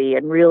stability,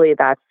 and really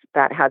that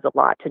has a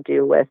lot to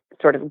do with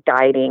sort of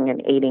guiding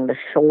and aiding the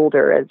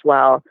shoulder as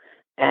well.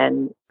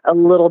 And a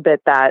little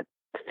bit that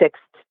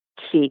fixed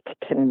cheek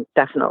can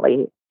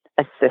definitely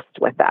assist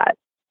with that,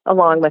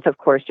 along with, of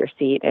course, your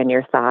seat and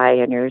your thigh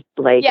and your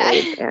leg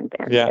aid and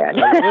a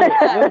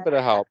little bit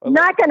of help.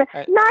 Not gonna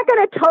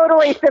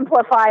totally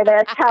simplify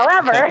this.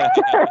 However,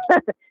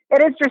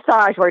 it is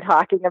dressage we're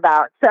talking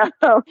about.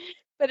 So,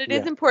 but it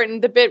is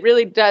important. The bit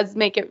really does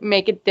make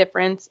a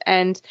difference.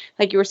 And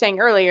like you were saying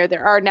earlier,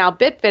 there are now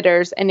bit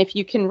fitters, and if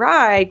you can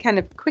ride kind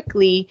of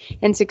quickly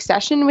in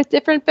succession with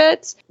different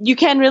bits, you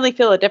can really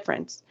feel a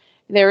difference.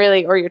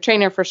 Or your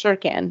trainer for sure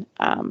can.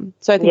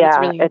 So I think it's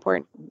really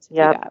important to do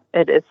that.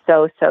 It is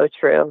so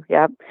true.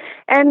 Yep.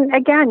 And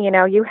again,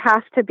 you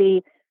have to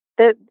be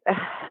there's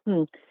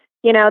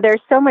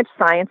so much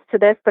science to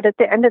this, but at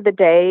the end of the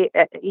day,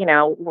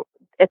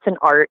 it's an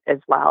art as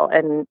well.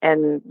 And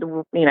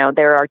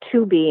there are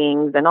two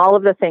beings and all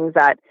of the things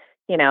that,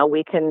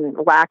 we can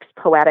wax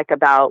poetic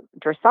about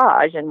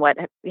dressage, and what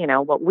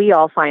we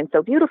all find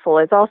so beautiful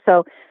is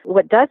also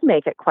what does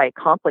make it quite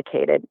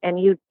complicated. And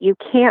you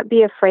can't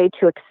be afraid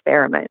to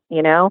experiment,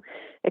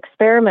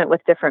 experiment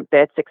with different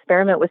bits,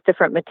 experiment with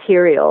different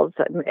materials,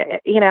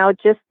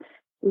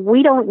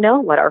 we don't know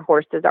what our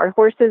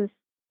horses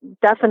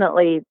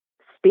definitely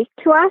speak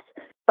to us,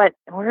 but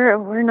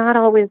we're not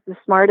always the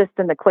smartest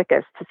and the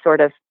quickest to sort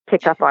of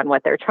pick up on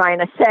what they're trying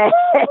to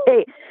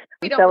say.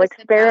 So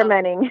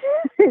experimenting,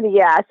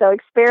 so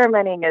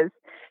experimenting is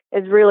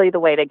really the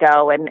way to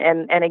go. And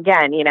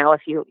again,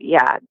 if you,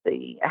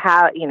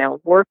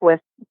 work with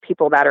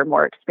people that are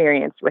more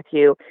experienced with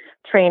you,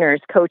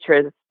 trainers,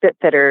 coaches, fit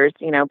fitters,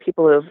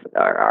 people who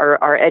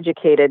are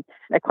educated,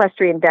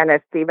 equestrian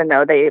dentists, even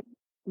though they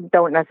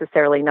don't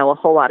necessarily know a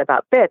whole lot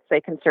about bits, they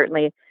can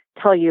certainly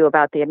tell you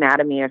about the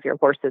anatomy of your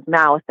horse's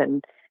mouth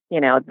and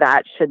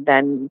that should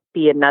then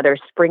be another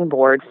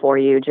springboard for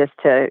you just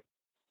to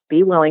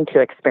be willing to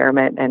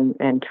experiment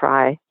and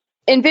try.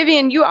 And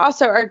Vivian, you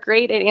also are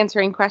great at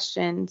answering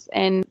questions.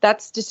 And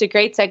that's just a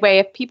great segue.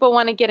 If people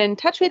want to get in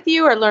touch with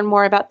you or learn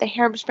more about the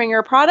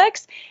Hermspringer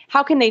products,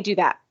 how can they do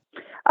that?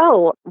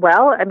 Oh,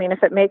 well,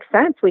 if it makes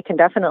sense, we can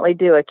definitely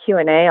do a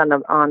Q&A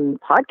on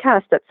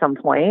podcast at some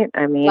point.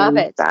 Love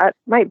it. That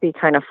might be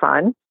kind of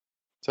fun.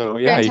 So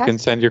yeah, fantastic. You can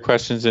send your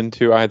questions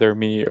into either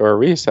me or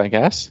Reese, I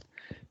guess.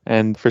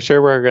 And for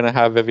sure, we're going to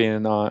have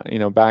Vivian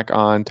on, back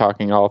on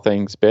talking all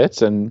things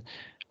bits, and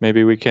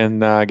maybe we can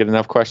get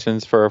enough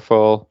questions for a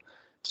full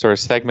sort of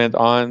segment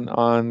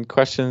on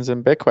questions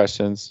and bit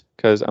questions,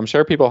 because I'm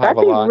sure people have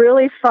a lot. That'd be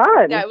really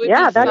fun. That'd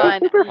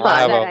be super fun. I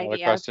have a lot of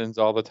questions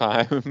all the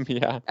time.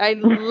 Yeah. I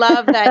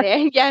love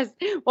that. Yes.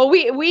 Well,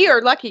 we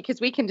are lucky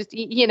because we can just,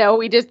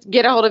 we just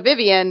get a hold of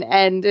Vivian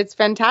and it's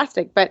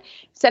fantastic. But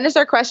send us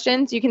our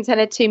questions. You can send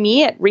it to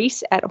me at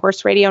Reese at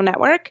Horse Radio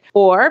Network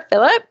or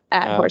Philip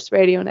at Horse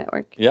Radio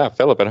Network. Yeah,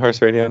 Philip at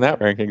Horse Radio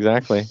Network.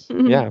 Exactly.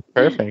 Yeah,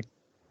 perfect.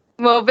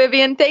 Well,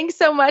 Vivian, thanks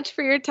so much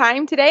for your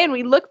time today, and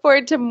we look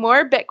forward to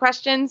more bit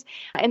questions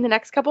in the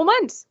next couple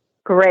months.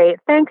 Great.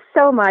 Thanks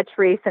so much,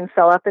 Reese and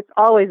Philip. It's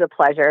always a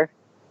pleasure.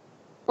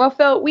 Well,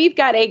 Phil, we've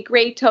got a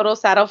great Total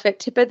Saddle Fit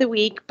tip of the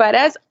week, but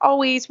as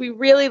always, we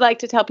really like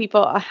to tell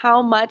people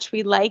how much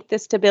we like the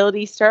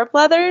Stability stirrup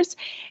leathers,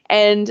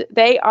 and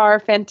they are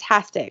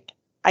fantastic.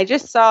 I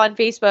just saw on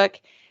Facebook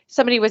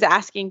somebody was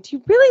asking, do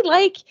you really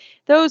like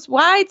those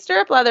wide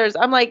stirrup leathers?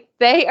 I'm like,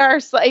 they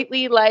are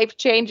slightly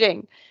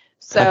life-changing.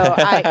 So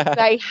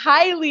I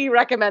highly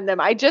recommend them.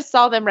 I just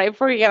saw them right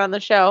before we get on the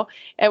show.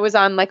 It was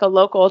on like a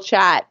local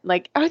chat.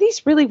 Like, are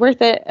these really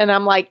worth it? And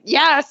I'm like,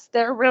 yes,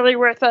 they're really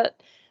worth it.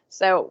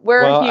 So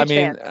we're a huge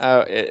fan.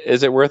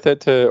 Is it worth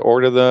it to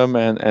order them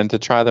and to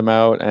try them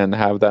out and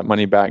have that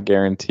money back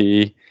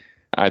guarantee?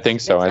 I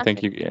think so. Exactly. I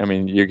think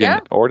you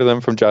can order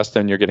them from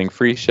Justin. You're getting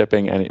free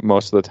shipping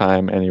most of the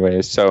time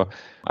anyways. So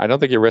I don't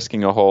think you're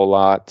risking a whole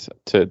lot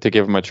to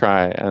give them a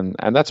try. And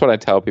that's what I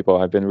tell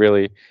people. I've been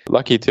really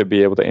lucky to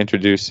be able to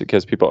introduce,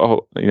 because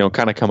people,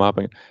 kind of come up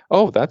and,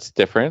 that's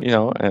different,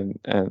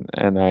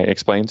 and I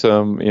explain to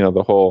them,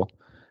 the whole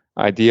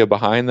idea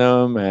behind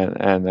them.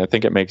 And I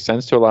think it makes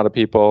sense to a lot of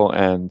people.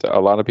 And a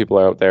lot of people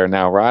are out there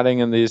now riding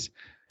in these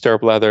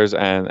stirrup leathers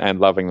and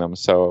loving them.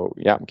 So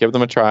yeah, give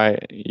them a try.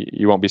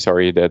 You won't be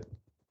sorry you did.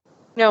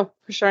 No,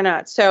 for sure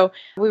not. So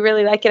we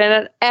really like it.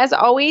 And as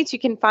always, you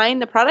can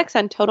find the products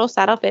on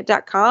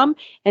TotalSaddleFit.com.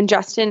 And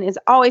Justin is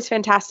always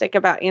fantastic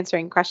about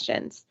answering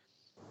questions.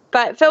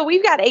 But Phil,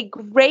 we've got a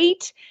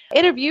great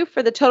interview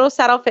for the Total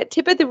Saddle Fit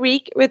tip of the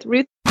week with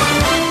Ruth.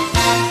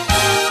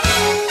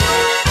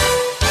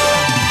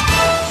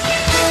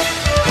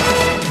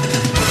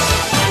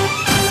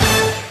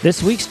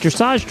 This week's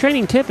dressage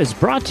training tip is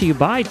brought to you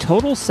by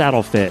Total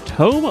Saddle Fit,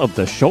 home of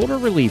the shoulder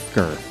relief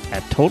girth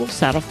at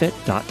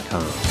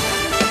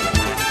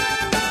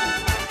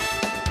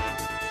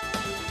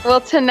TotalSaddleFit.com.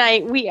 Well,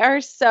 tonight we are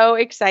so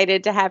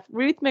excited to have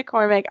Ruth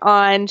McCormick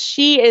on.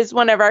 She is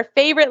one of our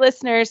favorite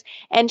listeners,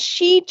 and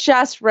she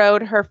just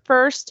rode her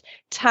first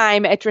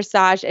time at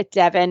dressage at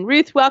Devon.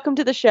 Ruth, welcome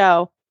to the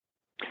show.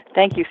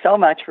 Thank you so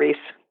much, Reese.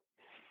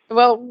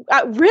 Well,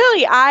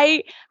 really,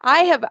 I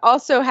have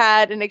also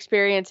had an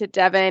experience at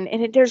Devon,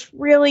 and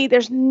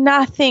there's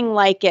nothing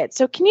like it.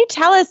 So can you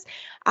tell us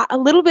a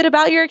little bit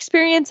about your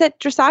experience at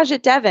dressage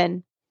at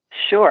Devon?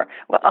 Sure.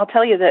 Well, I'll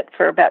tell you that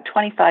for about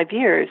 25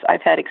 years,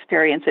 I've had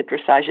experience at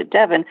dressage at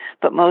Devon,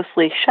 but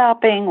mostly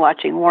shopping,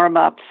 watching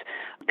warm-ups,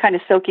 kind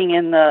of soaking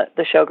in the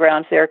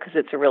showgrounds there because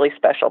it's a really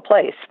special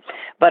place.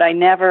 But I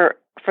never,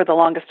 for the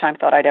longest time,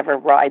 thought I'd ever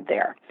ride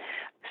there.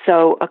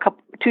 So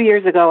 2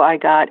 years ago, I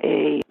got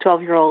a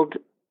 12-year-old,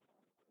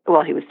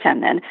 well, he was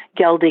 10 then,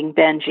 gelding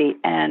Benji.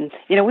 And,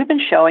 we've been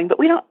showing, but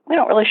we don't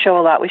really show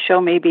a lot. We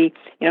show maybe,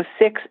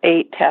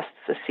 6-8 tests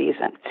a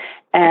season.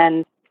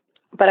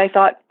 But I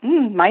thought,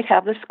 might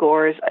have the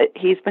scores.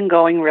 He's been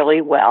going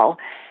really well.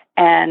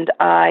 And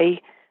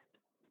I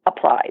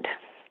applied.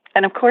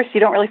 And of course, you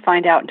don't really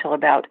find out until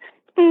about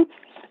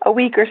a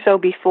week or so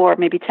before,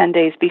 maybe 10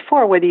 days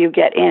before, whether you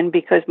get in,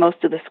 because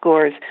most of the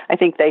scores, I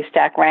think they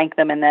stack rank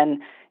them and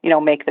then,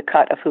 make the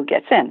cut of who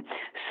gets in.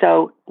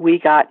 So we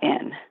got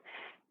in.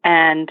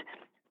 And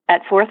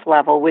at 4th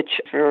level,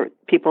 which for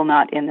people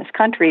not in this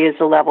country is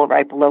a level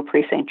right below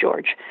Pre-St.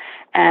 George.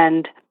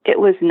 And it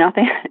was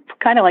nothing,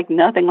 kind of like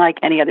nothing like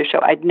any other show.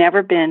 I'd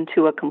never been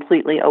to a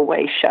completely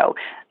away show.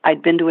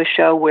 I'd been to a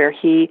show where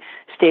he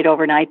stayed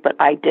overnight, but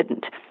I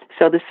didn't.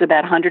 So this is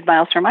about 100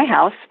 miles from my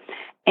house.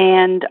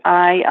 And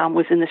I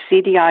was in the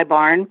CDI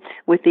barn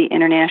with the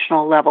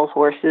international level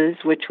horses,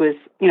 which was,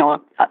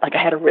 like I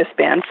had a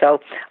wristband. So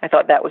I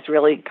thought that was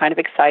really kind of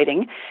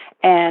exciting.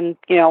 And,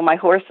 my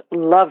horse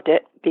loved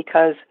it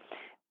because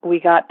we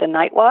got the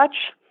night watch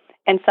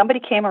and somebody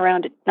came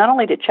around not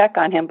only to check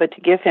on him, but to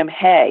give him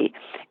hay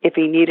if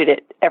he needed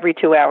it every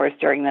 2 hours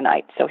during the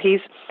night. So he's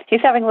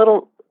having a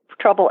little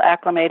trouble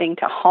acclimating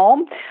to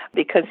home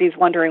because he's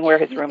wondering where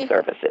his room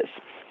service is.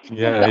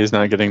 Yeah, he's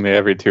not getting the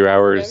every 2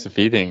 hours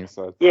feeding.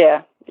 So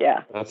yeah,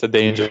 Yeah. That's a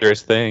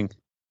dangerous thing.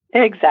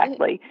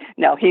 Exactly.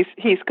 No,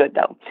 he's good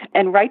though.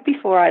 And right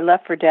before I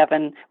left for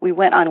Devon, we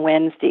went on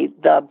Wednesday.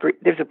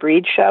 There's a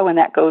breed show, and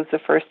that goes the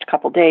first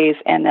couple days,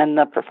 and then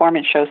the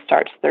performance show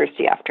starts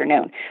Thursday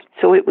afternoon.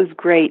 So it was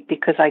great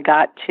because I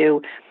got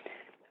to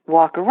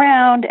walk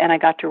around and I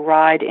got to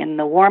ride in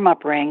the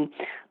warm-up ring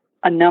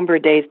a number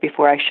of days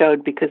before I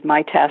showed, because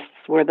my tests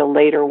were the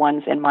later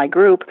ones in my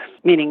group,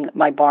 meaning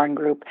my barn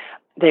group.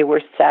 They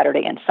were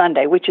Saturday and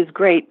Sunday, which is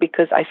great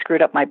because I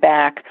screwed up my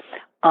back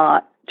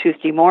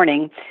Tuesday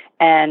morning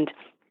and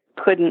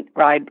couldn't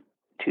ride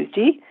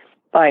Tuesday.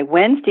 By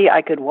Wednesday,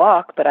 I could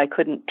walk, but I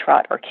couldn't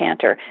trot or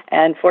canter.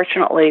 And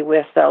fortunately,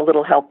 with a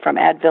little help from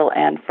Advil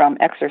and from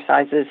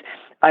exercises,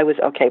 I was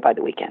okay by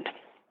the weekend.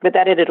 But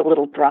that added a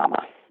little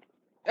drama.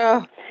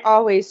 Oh,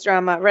 always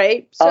drama,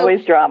 right?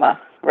 Always drama,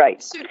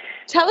 right. So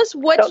tell us,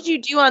 what did you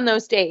do on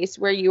those days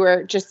where you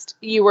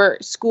were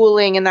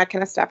schooling and that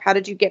kind of stuff? How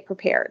did you get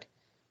prepared?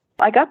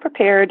 I got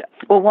prepared.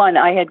 Well, one,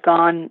 I had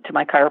gone to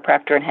my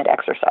chiropractor and had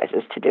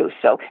exercises to do.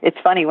 So it's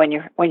funny when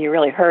you're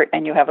really hurt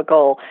and you have a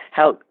goal,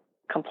 how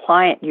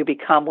compliant you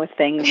become with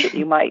things that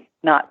you might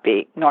not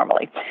be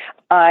normally.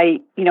 I,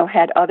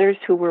 had others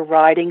who were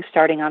riding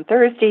starting on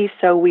Thursday,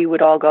 so we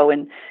would all go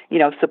and,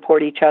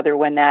 support each other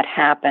when that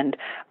happened.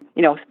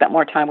 Spent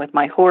more time with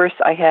my horse.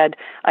 I had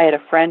a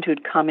friend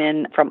who'd come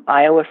in from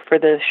Iowa for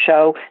the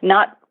show.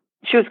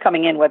 She was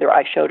coming in whether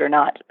I showed or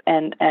not,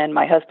 and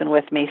my husband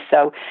with me.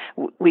 So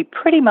we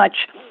pretty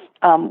much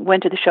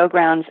went to the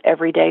showgrounds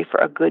every day for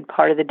a good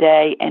part of the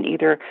day and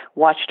either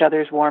watched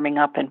others warming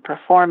up and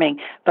performing.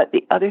 But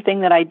the other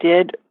thing that I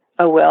did,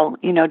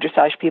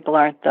 dressage people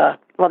aren't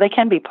they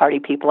can be party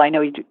people. I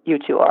know you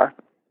two are.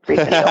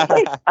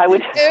 I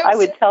would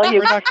tell you.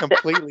 We're not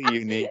completely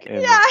unique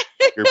in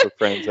the group of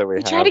friends that we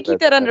have. Try to keep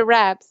that under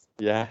wraps.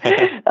 Yeah.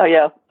 Oh,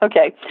 yeah.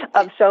 Okay.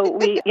 So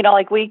we,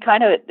 we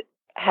kind of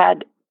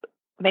had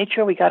made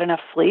sure we got enough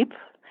sleep,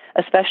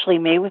 especially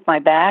me with my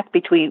back,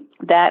 between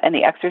that and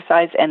the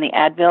exercise and the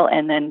Advil,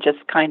 and then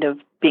just kind of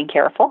being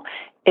careful.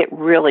 It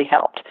really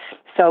helped.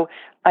 So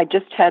I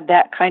just had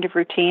that kind of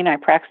routine. I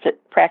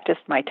practiced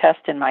my test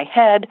in my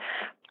head.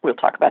 We'll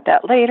talk about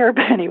that later,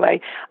 but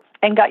anyway,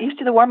 and got used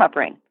to the warm-up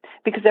ring,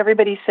 because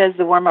everybody says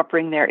the warm-up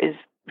ring there is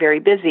very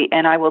busy.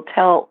 And I will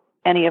tell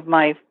any of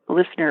my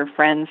listener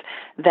friends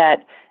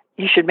that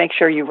you should make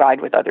sure you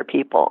ride with other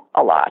people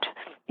a lot,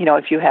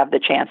 if you have the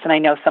chance. And I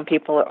know some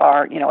people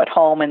are, at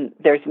home and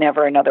there's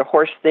never another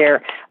horse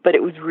there, but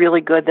it was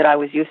really good that I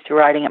was used to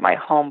riding at my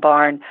home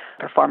barn,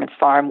 Performance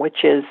Farm,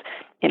 which is,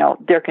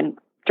 there can,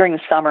 during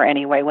the summer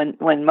anyway,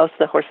 when most of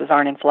the horses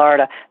aren't in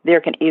Florida,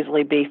 there can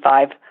easily be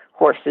 5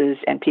 horses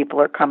and people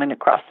are coming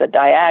across the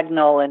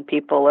diagonal and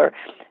people are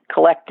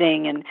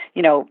collecting, and,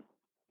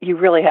 you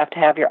really have to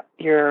have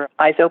your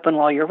eyes open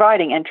while you're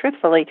riding. And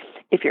truthfully,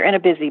 if you're in a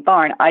busy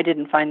barn, I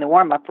didn't find the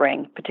warm-up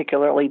ring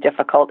particularly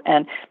difficult.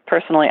 And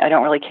personally, I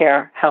don't really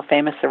care how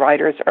famous the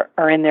riders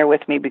are in there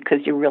with me,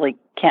 because you really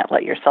can't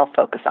let yourself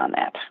focus on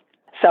that.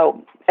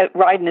 So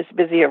riding as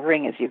busy a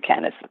ring as you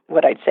can is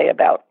what I'd say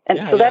about. And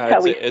so that's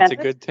how we spent. It's a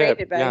good tip.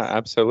 Yeah,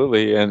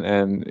 absolutely.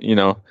 And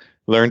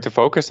learn to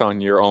focus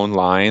on your own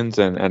lines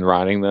and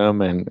riding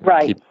them and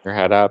keep your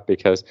head up,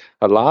 because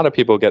a lot of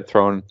people get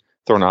thrown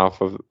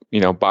off of,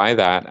 by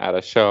that at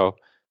a show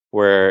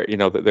where,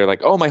 they're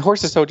like, oh, my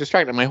horse is so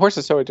distracted.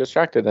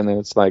 And then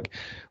it's like,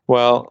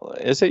 well,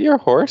 is it your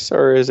horse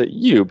or is it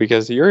you?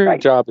 Because your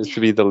job is to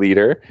be the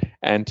leader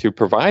and to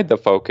provide the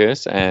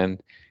focus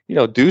and,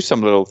 do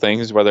some little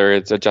things, whether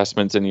it's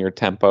adjustments in your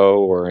tempo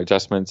or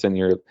adjustments in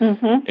your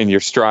in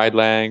your stride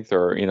length,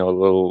 or, a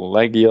little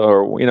leg yield,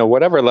 or,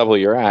 whatever level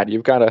you're at.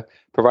 You've got to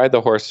provide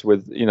the horse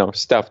with,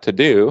 stuff to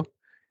do.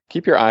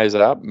 Keep your eyes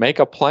up, make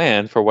a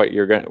plan for what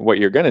you're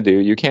going to do.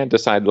 You can't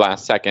decide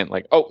last second,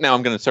 like, oh, now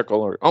I'm going to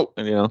circle, or,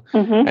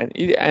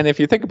 and if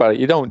you think about it,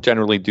 you don't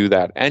generally do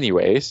that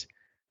anyways.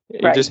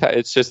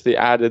 It's just the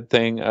added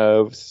thing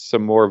of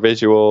some more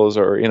visuals,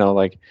 or,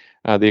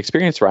 the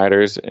experienced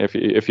riders,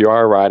 if you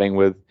are riding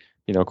with,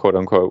 quote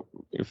unquote,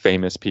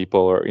 famous people,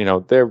 or,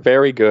 they're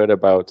very good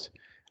about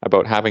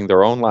having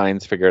their own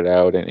lines figured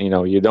out, and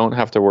you don't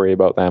have to worry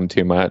about them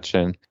too much,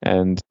 and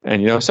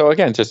so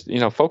again, just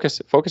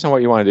focus on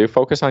what you want to do,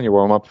 focus on your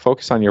warm up,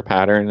 focus on your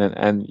pattern,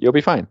 and you'll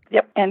be fine.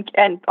 Yep.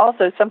 And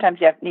also sometimes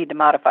you need to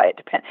modify it,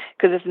 because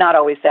it's not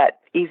always that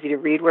easy to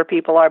read where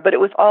people are, but it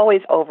was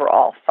always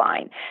overall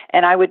fine.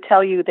 And I would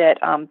tell you that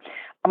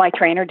my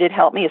trainer did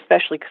help me,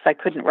 especially because I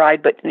couldn't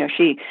ride, but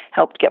she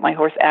helped get my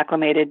horse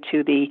acclimated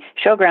to the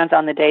showgrounds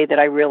on the day that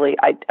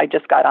I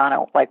just got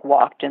on,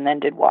 walked and then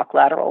did walk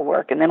lateral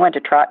work, and then went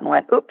to trot and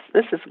went, oops,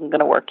 this isn't going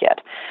to work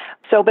yet.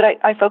 So, but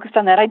I focused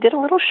on that. I did a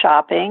little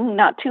shopping,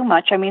 not too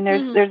much. I mean,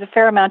 there's a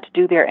fair amount to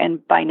do there,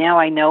 and by now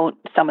I know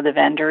some of the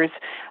vendors.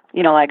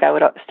 I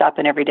would stop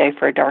in every day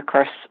for a dark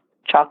horse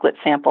chocolate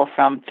sample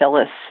from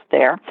Phyllis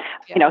there.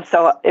 Yes.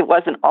 So it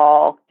wasn't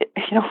all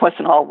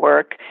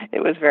work.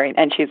 It was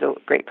and she's a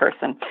great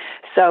person.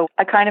 So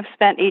I kind of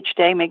spent each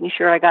day making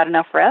sure I got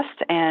enough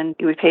rest, and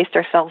we paced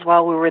ourselves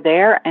while we were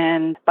there.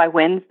 And by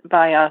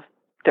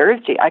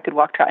Thursday, I could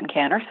walk, trot, and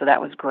canter, so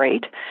that was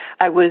great.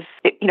 I was,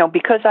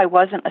 because I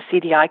wasn't a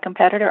CDI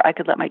competitor, I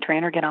could let my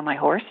trainer get on my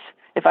horse.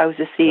 If I was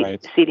a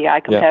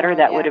CDI competitor,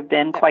 that would have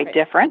been quite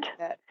different.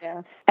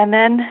 Yeah. And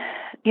then,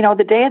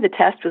 the day of the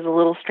test was a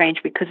little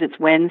strange because it's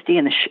Wednesday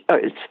and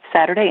it's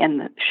Saturday,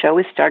 and the show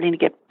is starting to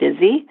get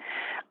busy.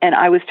 And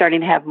I was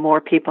starting to have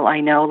more people I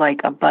know,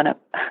 like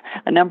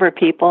a number of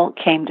people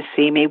came to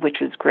see me, which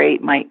was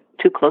great. My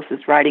 2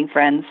 closest riding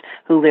friends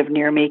who live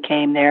near me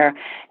came there,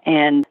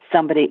 and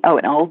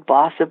an old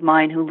boss of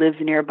mine who lives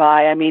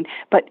nearby. I mean,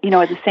 but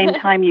at the same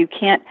time, you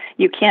can't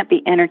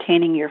be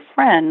entertaining your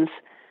friends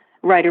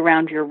right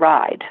around your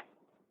ride.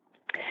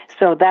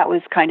 So that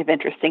was kind of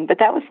interesting. But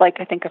that was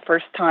I think a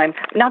first time,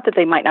 not that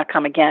they might not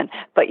come again,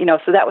 but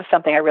so that was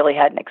something I really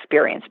hadn't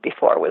experienced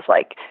before, was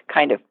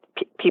kind of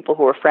people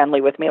who were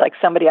friendly with me, like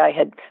somebody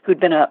who'd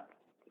been a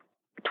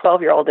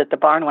 12-year-old at the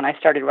barn when I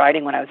started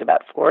riding when I was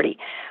about 40.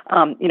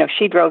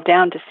 She drove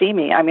down to see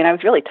me. I mean, I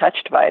was really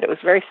touched by it. It was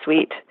very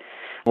sweet.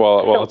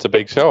 Well, it's a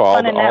big show.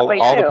 All the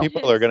too.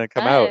 people are going to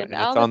come out, and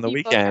it's on the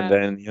weekend,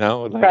 and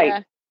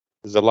right.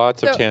 There's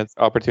lots of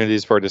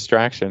opportunities for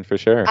distraction for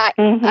sure. I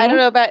don't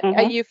know about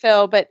you,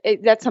 Phil, but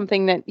that's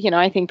something that,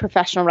 I think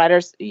professional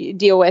riders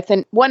deal with.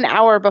 And 1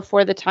 hour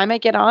before the time I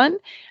get on,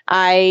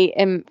 I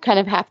am kind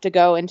of have to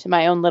go into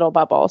my own little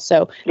bubble.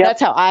 So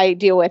that's how I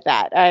deal with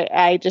that.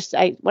 I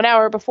 1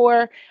 hour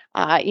before,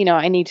 I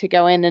need to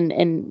go in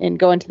and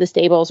go into the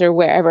stables or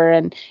wherever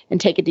and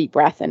take a deep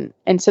breath.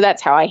 And so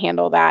that's how I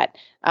handle that.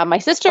 My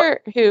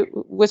sister, who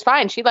was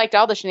fine, she liked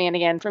all the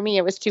shenanigans. For me,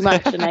 it was too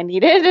much, and I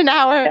needed an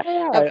hour.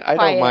 I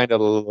don't mind a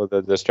little of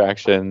the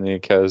distraction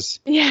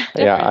because,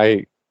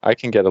 I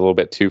can get a little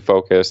bit too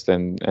focused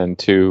and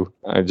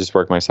I just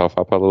work myself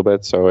up a little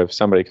bit. So if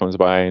somebody comes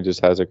by and just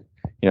has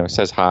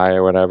says hi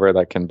or whatever,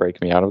 that can break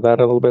me out of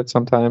that a little bit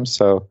sometimes.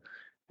 So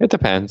it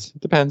depends.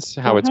 It depends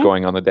how it's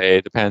going on the day.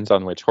 It depends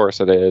on which horse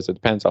it is. It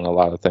depends on a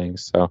lot of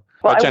things. So,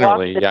 but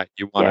generally,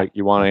 you want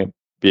to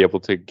be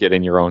able to get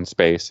in your own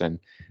space and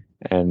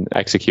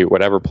execute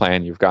whatever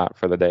plan you've got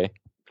for the day.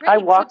 I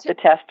walked the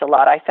test a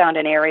lot. I found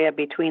an area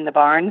between the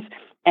barns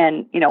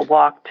and,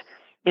 walked,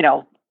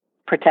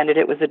 pretended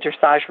it was a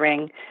dressage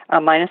ring,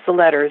 minus the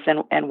letters,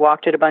 and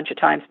walked it a bunch of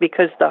times,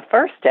 because the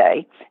first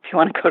day, if you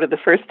want to go to the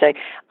first day,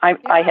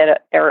 I had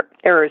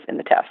errors in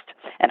the test.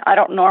 And I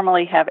don't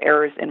normally have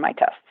errors in my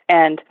tests.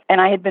 And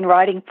I had been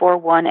riding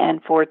 4-1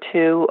 and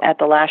 4-2 at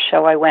the last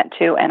show I went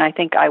to, and I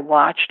think I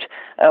watched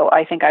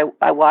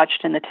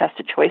in the test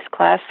of choice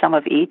class some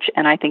of each,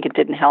 and I think it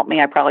didn't help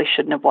me. I probably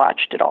shouldn't have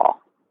watched it all.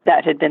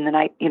 That had been the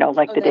night,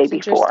 the day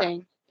before.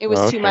 It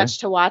was too much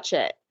to watch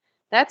it.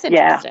 That's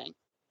interesting.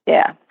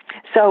 Yeah.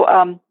 So,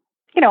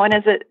 and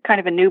as a kind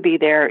of a newbie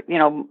there,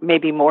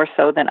 maybe more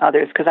so than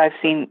others, because I've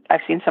seen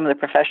some of the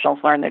professionals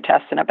learn their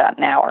tests in about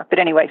an hour. But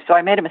anyway, so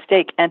I made a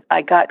mistake, and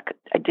I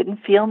didn't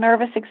feel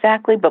nervous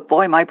exactly, but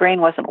boy, my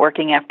brain wasn't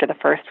working after the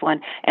first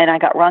one, and I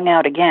got wrung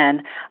out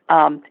again.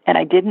 And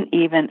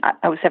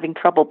I was having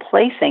trouble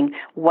placing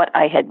what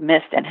I had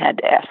missed and had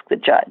to ask the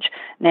judge.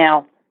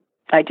 Now,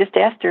 I just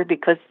asked her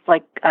because,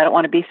 I don't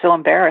want to be so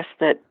embarrassed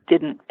that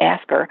didn't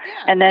ask her.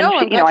 Yeah, and then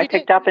I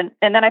picked up and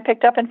then I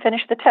picked up and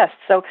finished the test.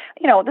 So,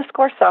 the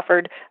score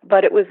suffered,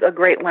 but it was a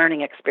great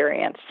learning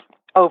experience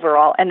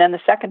overall. And then the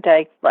second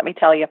day, let me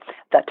tell you,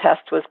 the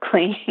test was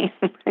clean.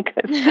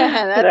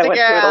 That's a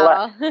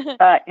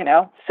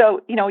girl.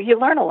 So, you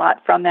learn a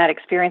lot from that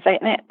experience.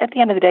 And at the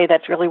end of the day,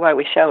 that's really why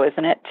we show,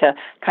 isn't it? To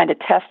kind of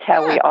test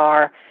how we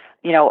are,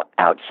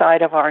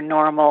 outside of our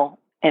normal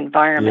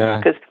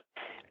environment. Because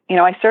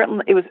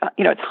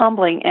it's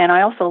humbling. And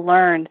I also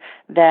learned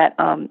that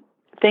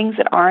things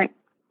that aren't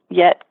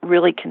yet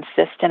really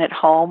consistent at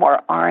home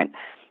or aren't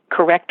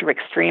correct or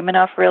extreme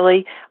enough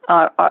really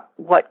are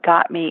what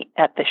got me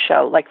at the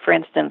show. Like, for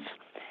instance,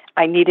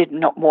 I needed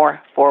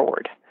more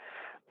forward.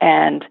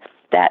 And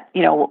that,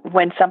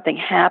 when something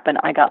happened,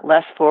 I got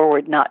less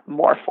forward, not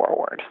more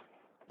forward.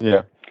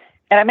 Yeah.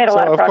 And I made a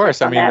lot of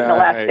progress on that in the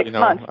last 6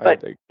 months.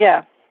 But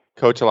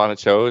coach a lot of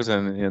shows,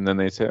 and then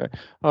they say,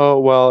 oh,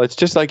 well, it's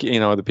just like,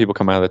 the people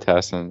come out of the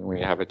test and we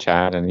have a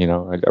chat and,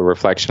 a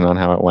reflection on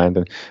how it went.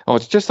 And, oh,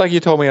 it's just like you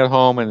told me at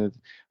home, and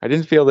I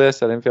didn't feel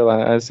this, I didn't feel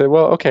that. I said,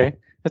 well, okay,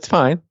 that's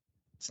fine.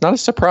 It's not a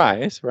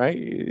surprise, right?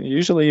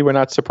 Usually we're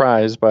not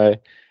surprised by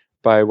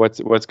what's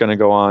going to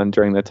go on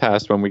during the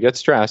test. When we get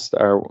stressed,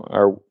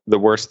 our the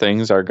worst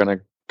things are going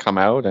to come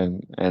out,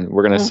 and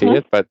we're going to see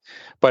it. But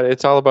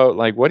it's all about,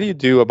 what do you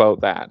do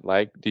about that?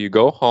 Do you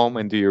go home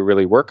and do you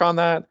really work on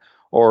that?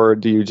 Or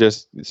do you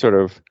just sort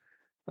of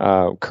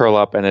curl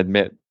up and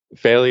admit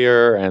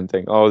failure and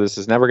think, oh, this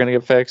is never going to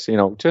get fixed?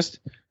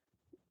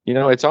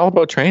 It's all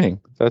about training.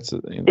 That's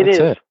it. It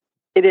is.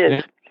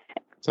 Yeah.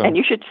 So. And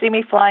you should see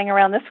me flying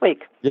around this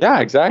week.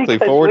 Yeah, exactly.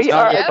 Forward's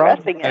not the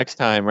problem next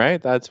time,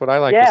 right? That's what I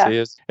like to see.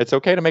 Is it's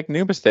okay to make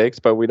new mistakes,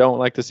 but we don't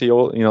like to see the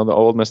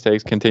old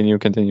mistakes continue.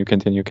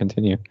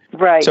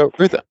 Right. So,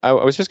 Ruth, I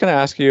was just going to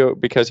ask you,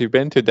 because you've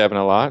been to Devon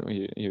a lot.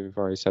 You've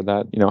already said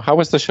that. How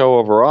was the show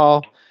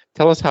overall?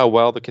 tell us how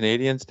well the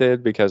Canadians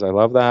did, because I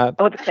love that.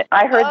 Oh,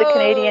 I heard the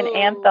Canadian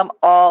anthem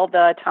all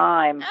the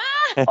time.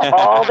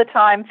 All the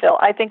time, Phil.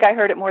 I think I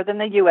heard it more than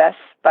the U.S.,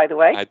 by the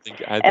way.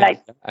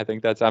 I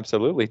think that's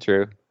absolutely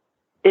true.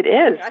 It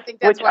is. I think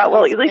that's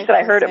well, at least that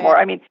I heard it more.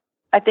 I mean,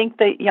 I think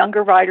the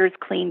younger riders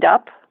cleaned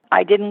up.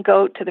 I didn't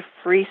go to the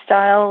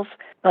freestyles.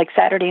 Like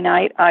Saturday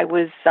night, I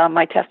was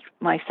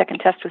my second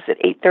test was at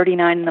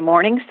 8:39 in the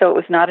morning, so it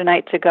was not a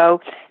night to go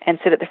and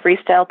sit at the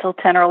freestyle till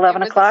 10 or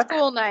 11 o'clock. It was a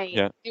school night.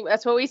 Yeah.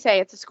 That's what we say.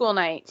 It's a school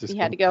night. You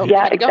had to go.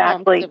 Yeah, exactly. Go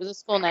home 'cause it was a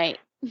school night.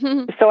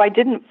 So I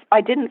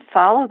didn't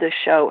follow the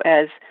show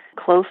as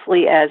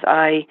closely as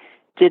I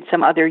did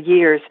some other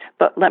years,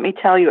 but let me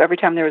tell you, every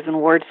time there was an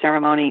award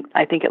ceremony,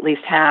 I think at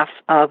least half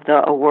of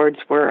the awards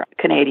were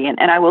Canadian.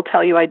 And I will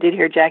tell you, I did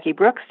hear Jackie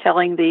Brooks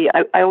telling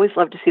I always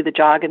love to see the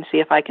jog and see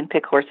if I can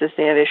pick horses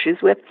they have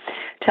issues with,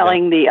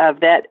 telling the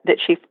vet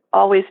that she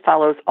always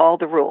follows all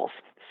the rules.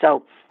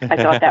 So I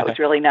thought that was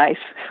really nice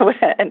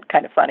and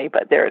kind of funny,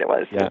 but there it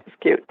was. Yeah. It was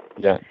cute.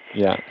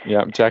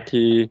 Yeah.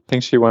 Jackie, I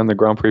think she won the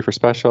Grand Prix for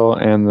special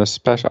and the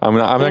special. I'm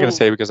not going to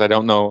say because I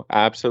don't know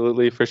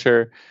absolutely for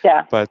sure.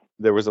 Yeah. But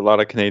there was a lot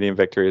of Canadian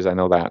victories. I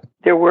know that.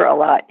 There were a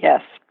lot,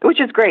 yes, which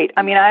is great.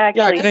 I mean,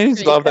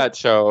 Canadians love that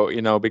show,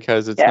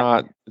 because it's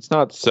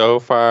not so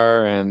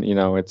far, and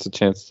it's a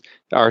chance.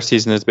 Our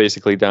season is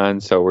basically done,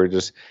 so we're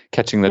just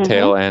catching the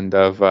tail end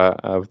of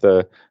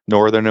the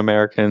Northern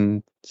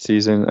American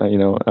season.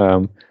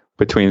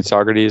 Between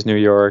Saugerties, New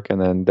York,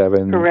 and then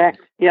Devon, correct,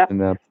 yeah, in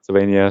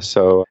Pennsylvania.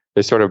 So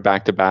they sort of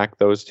back to back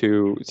those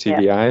two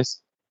CDIs.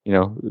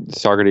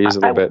 Saugerties a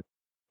little bit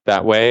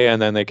that way,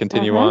 and then they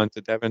continue on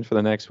to Devon for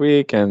the next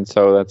week. And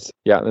so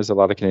there's a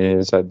lot of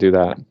Canadians that do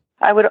that.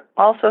 I would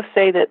also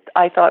say that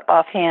I thought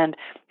offhand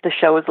the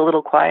show was a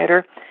little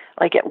quieter.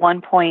 Like at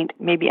one point,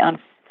 maybe on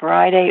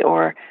Friday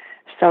or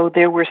so,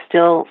 there were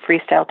still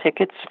freestyle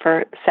tickets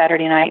for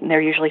Saturday night, and they're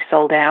usually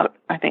sold out.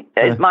 I think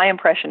my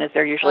impression is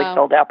they're usually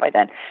sold out by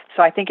then.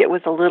 So I think it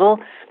was a little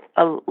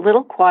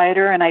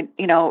quieter, and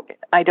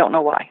I don't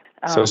know why.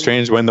 So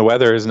strange when the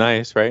weather is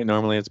nice, right?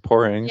 Normally it's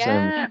pouring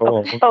and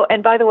cold. Oh,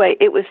 and by the way,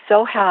 it was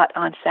so hot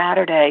on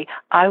Saturday,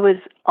 I was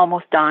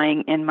almost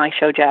dying in my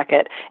show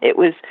jacket. It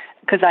was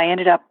because I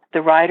ended up,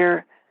 the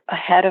rider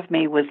ahead of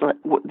me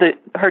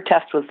her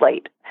test was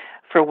late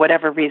for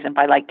whatever reason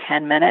by like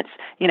 10 minutes.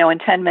 In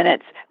 10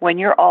 minutes, when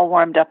you're all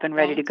warmed up and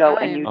ready to go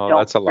and you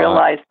don't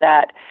realize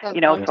that, so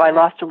I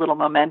lost a little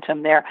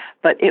momentum there.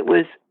 But it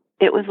was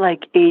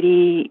like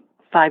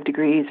 85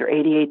 degrees or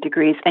 88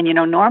 degrees. And,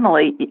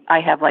 normally I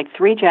have like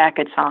 3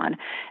 jackets on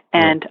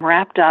and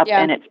wrapped up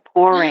and it's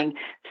pouring.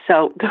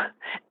 So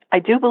I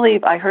do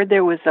believe I heard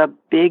there was a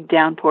big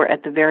downpour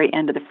at the very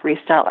end of the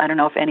freestyle. I don't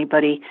know if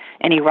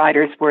any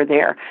riders were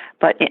there,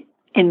 but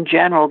in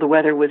general, the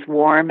weather was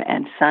warm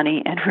and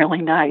sunny and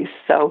really nice.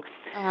 So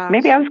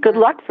maybe I was good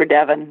luck for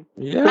Devon.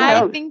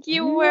 Yeah. I think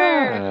you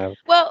were.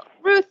 Well,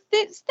 Ruth,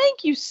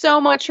 thank you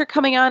so much for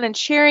coming on and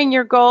sharing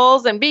your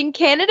goals and being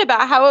candid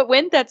about how it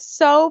went. That's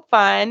so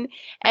fun.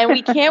 And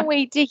we can't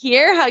wait to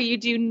hear how you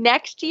do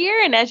next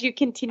year. And as you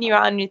continue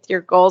on with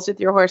your goals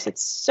with your horse,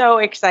 it's so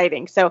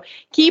exciting. So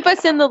keep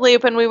us in the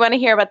loop, and we want to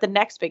hear about the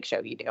next big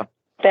show you do.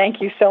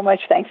 Thank you so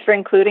much. Thanks for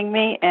including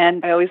me.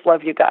 And I always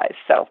love you guys.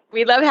 So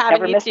we love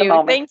having you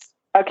too. Thanks.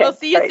 Okay. We'll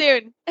see you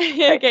soon.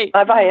 Okay.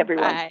 Bye-bye,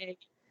 everyone. Bye.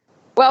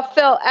 Well,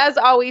 Phil, as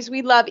always,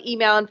 we love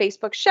email and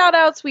Facebook shout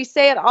outs. We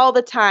say it all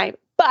the time.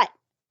 But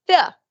Phil,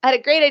 I had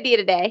a great idea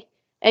today,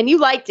 and you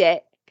liked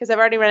it because I've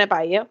already run it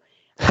by you.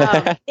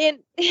 And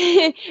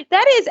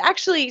that is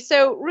actually,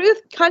 so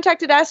Ruth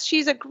contacted us.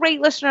 She's a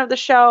great listener of the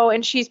show,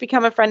 and she's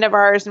become a friend of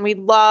ours, and we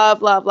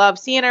love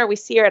seeing her. We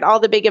see her at all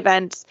the big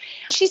events.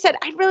 She said,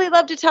 I'd really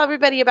love to tell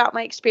everybody about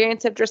my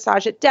experience of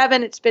dressage at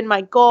Devon. It's been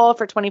my goal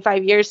for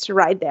 25 years to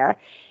ride there.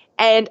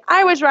 And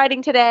I was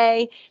riding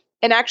today,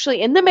 and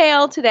actually in the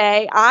mail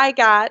today, I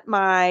got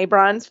my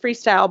bronze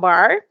freestyle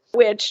bar,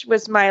 which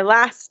was my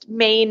last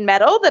main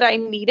medal that I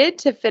needed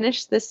to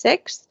finish the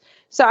 6th.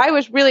 So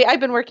I've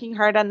been working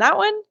hard on that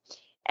one.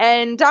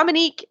 And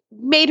Dominique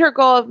made her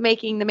goal of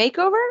making the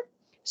makeover.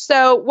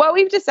 So what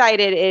we've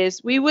decided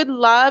is we would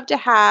love to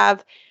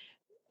have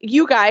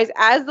you guys,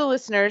 as the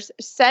listeners,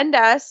 send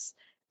us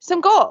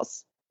some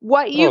goals.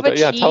 What you've achieved.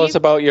 Yeah, tell us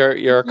about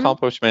your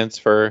accomplishments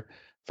for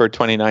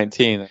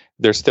 2019.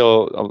 There's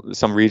still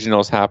some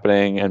regionals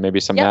happening and maybe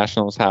some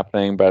nationals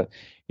happening, but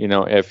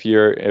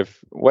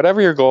if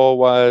whatever your goal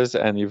was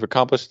and you've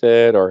accomplished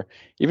it, or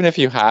even if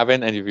you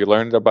haven't and if you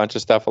learned a bunch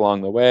of stuff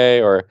along the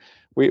way, or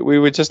we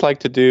would just like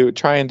to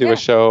try and do a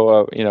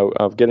show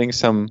of getting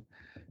some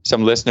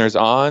listeners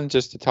on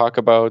just to talk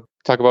about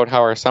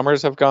how our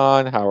summers have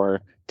gone, how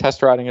our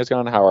test riding has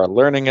gone, how our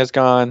learning has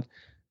gone.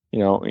 We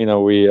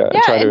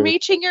try to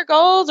reaching your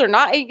goals or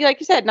not, like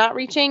you said, not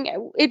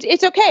reaching.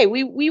 It's okay.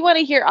 We want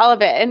to hear all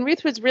of it. And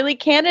Ruth was really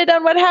candid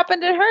on what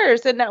happened to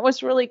hers, and that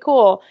was really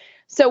cool.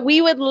 So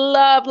we would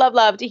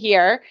love to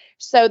hear.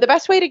 So the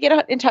best way to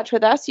get in touch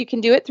with us, you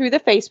can do it through the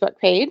Facebook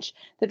page,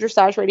 the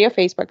Dressage Radio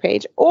Facebook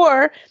page,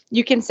 or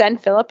you can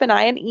send Philip and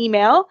I an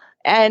email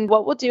And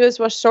what we'll do is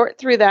we'll sort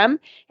through them,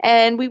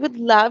 and we would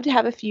love to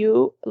have a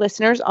few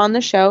listeners on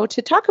the show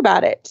to talk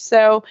about it.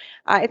 So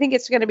I think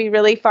it's going to be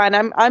really fun.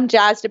 I'm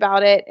jazzed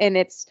about it, and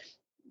it's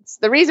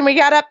the reason we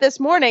got up this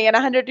morning in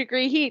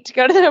 100-degree heat to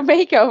go to the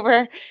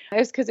makeover. It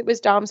was because it was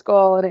Dom's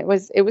goal, and it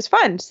was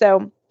fun.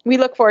 So we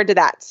look forward to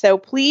that. So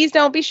please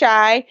don't be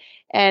shy,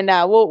 and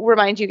we'll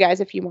remind you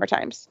guys a few more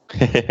times.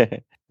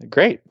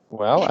 Great.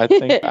 Well,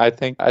 I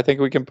think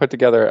we can put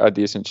together a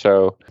decent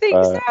show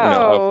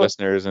of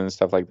listeners and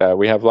stuff like that.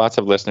 We have lots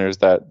of listeners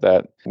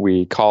that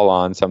we call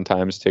on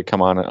sometimes to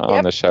come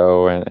on the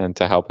show and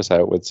to help us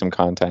out with some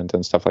content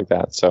and stuff like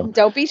that. So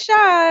don't be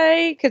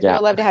shy, because we'd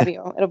love to have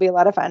you. It'll be a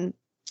lot of fun.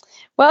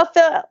 Well,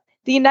 Phil,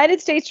 the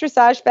United States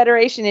Dressage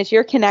Federation is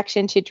your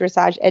connection to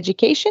dressage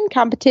education,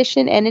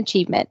 competition, and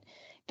achievement.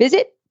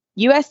 Visit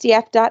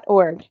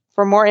USDF.org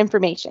for more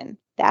information.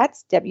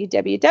 That's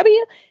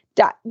www.usdf.org,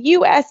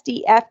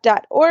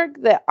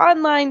 the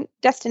online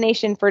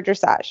destination for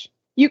dressage.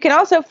 You can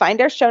also find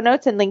our show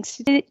notes and links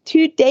to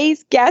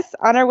today's guests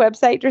on our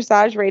website,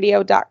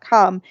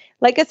 dressageradio.com.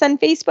 Like us on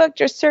Facebook,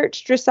 just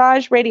search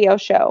Dressage Radio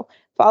Show.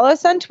 Follow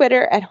us on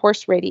Twitter at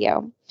Horse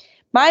Radio.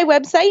 My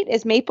website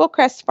is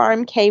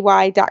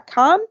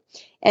maplecrestfarmky.com,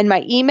 and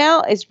my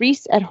email is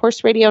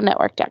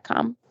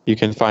reese@horseradionetwork.com. You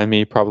can find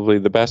me probably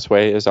the best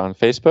way is on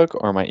Facebook,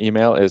 or my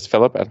email is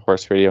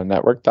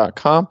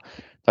philip@horseradionetwork.com.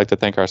 I'd like to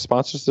thank our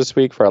sponsors this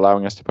week for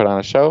allowing us to put on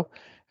a show.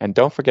 And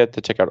don't forget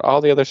to check out all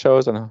the other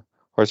shows on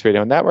Horse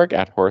Radio Network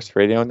at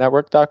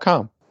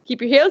horseradionetwork.com.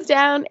 Keep your heels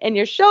down and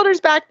your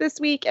shoulders back this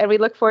week, and we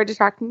look forward to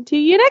talking to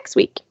you next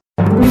week.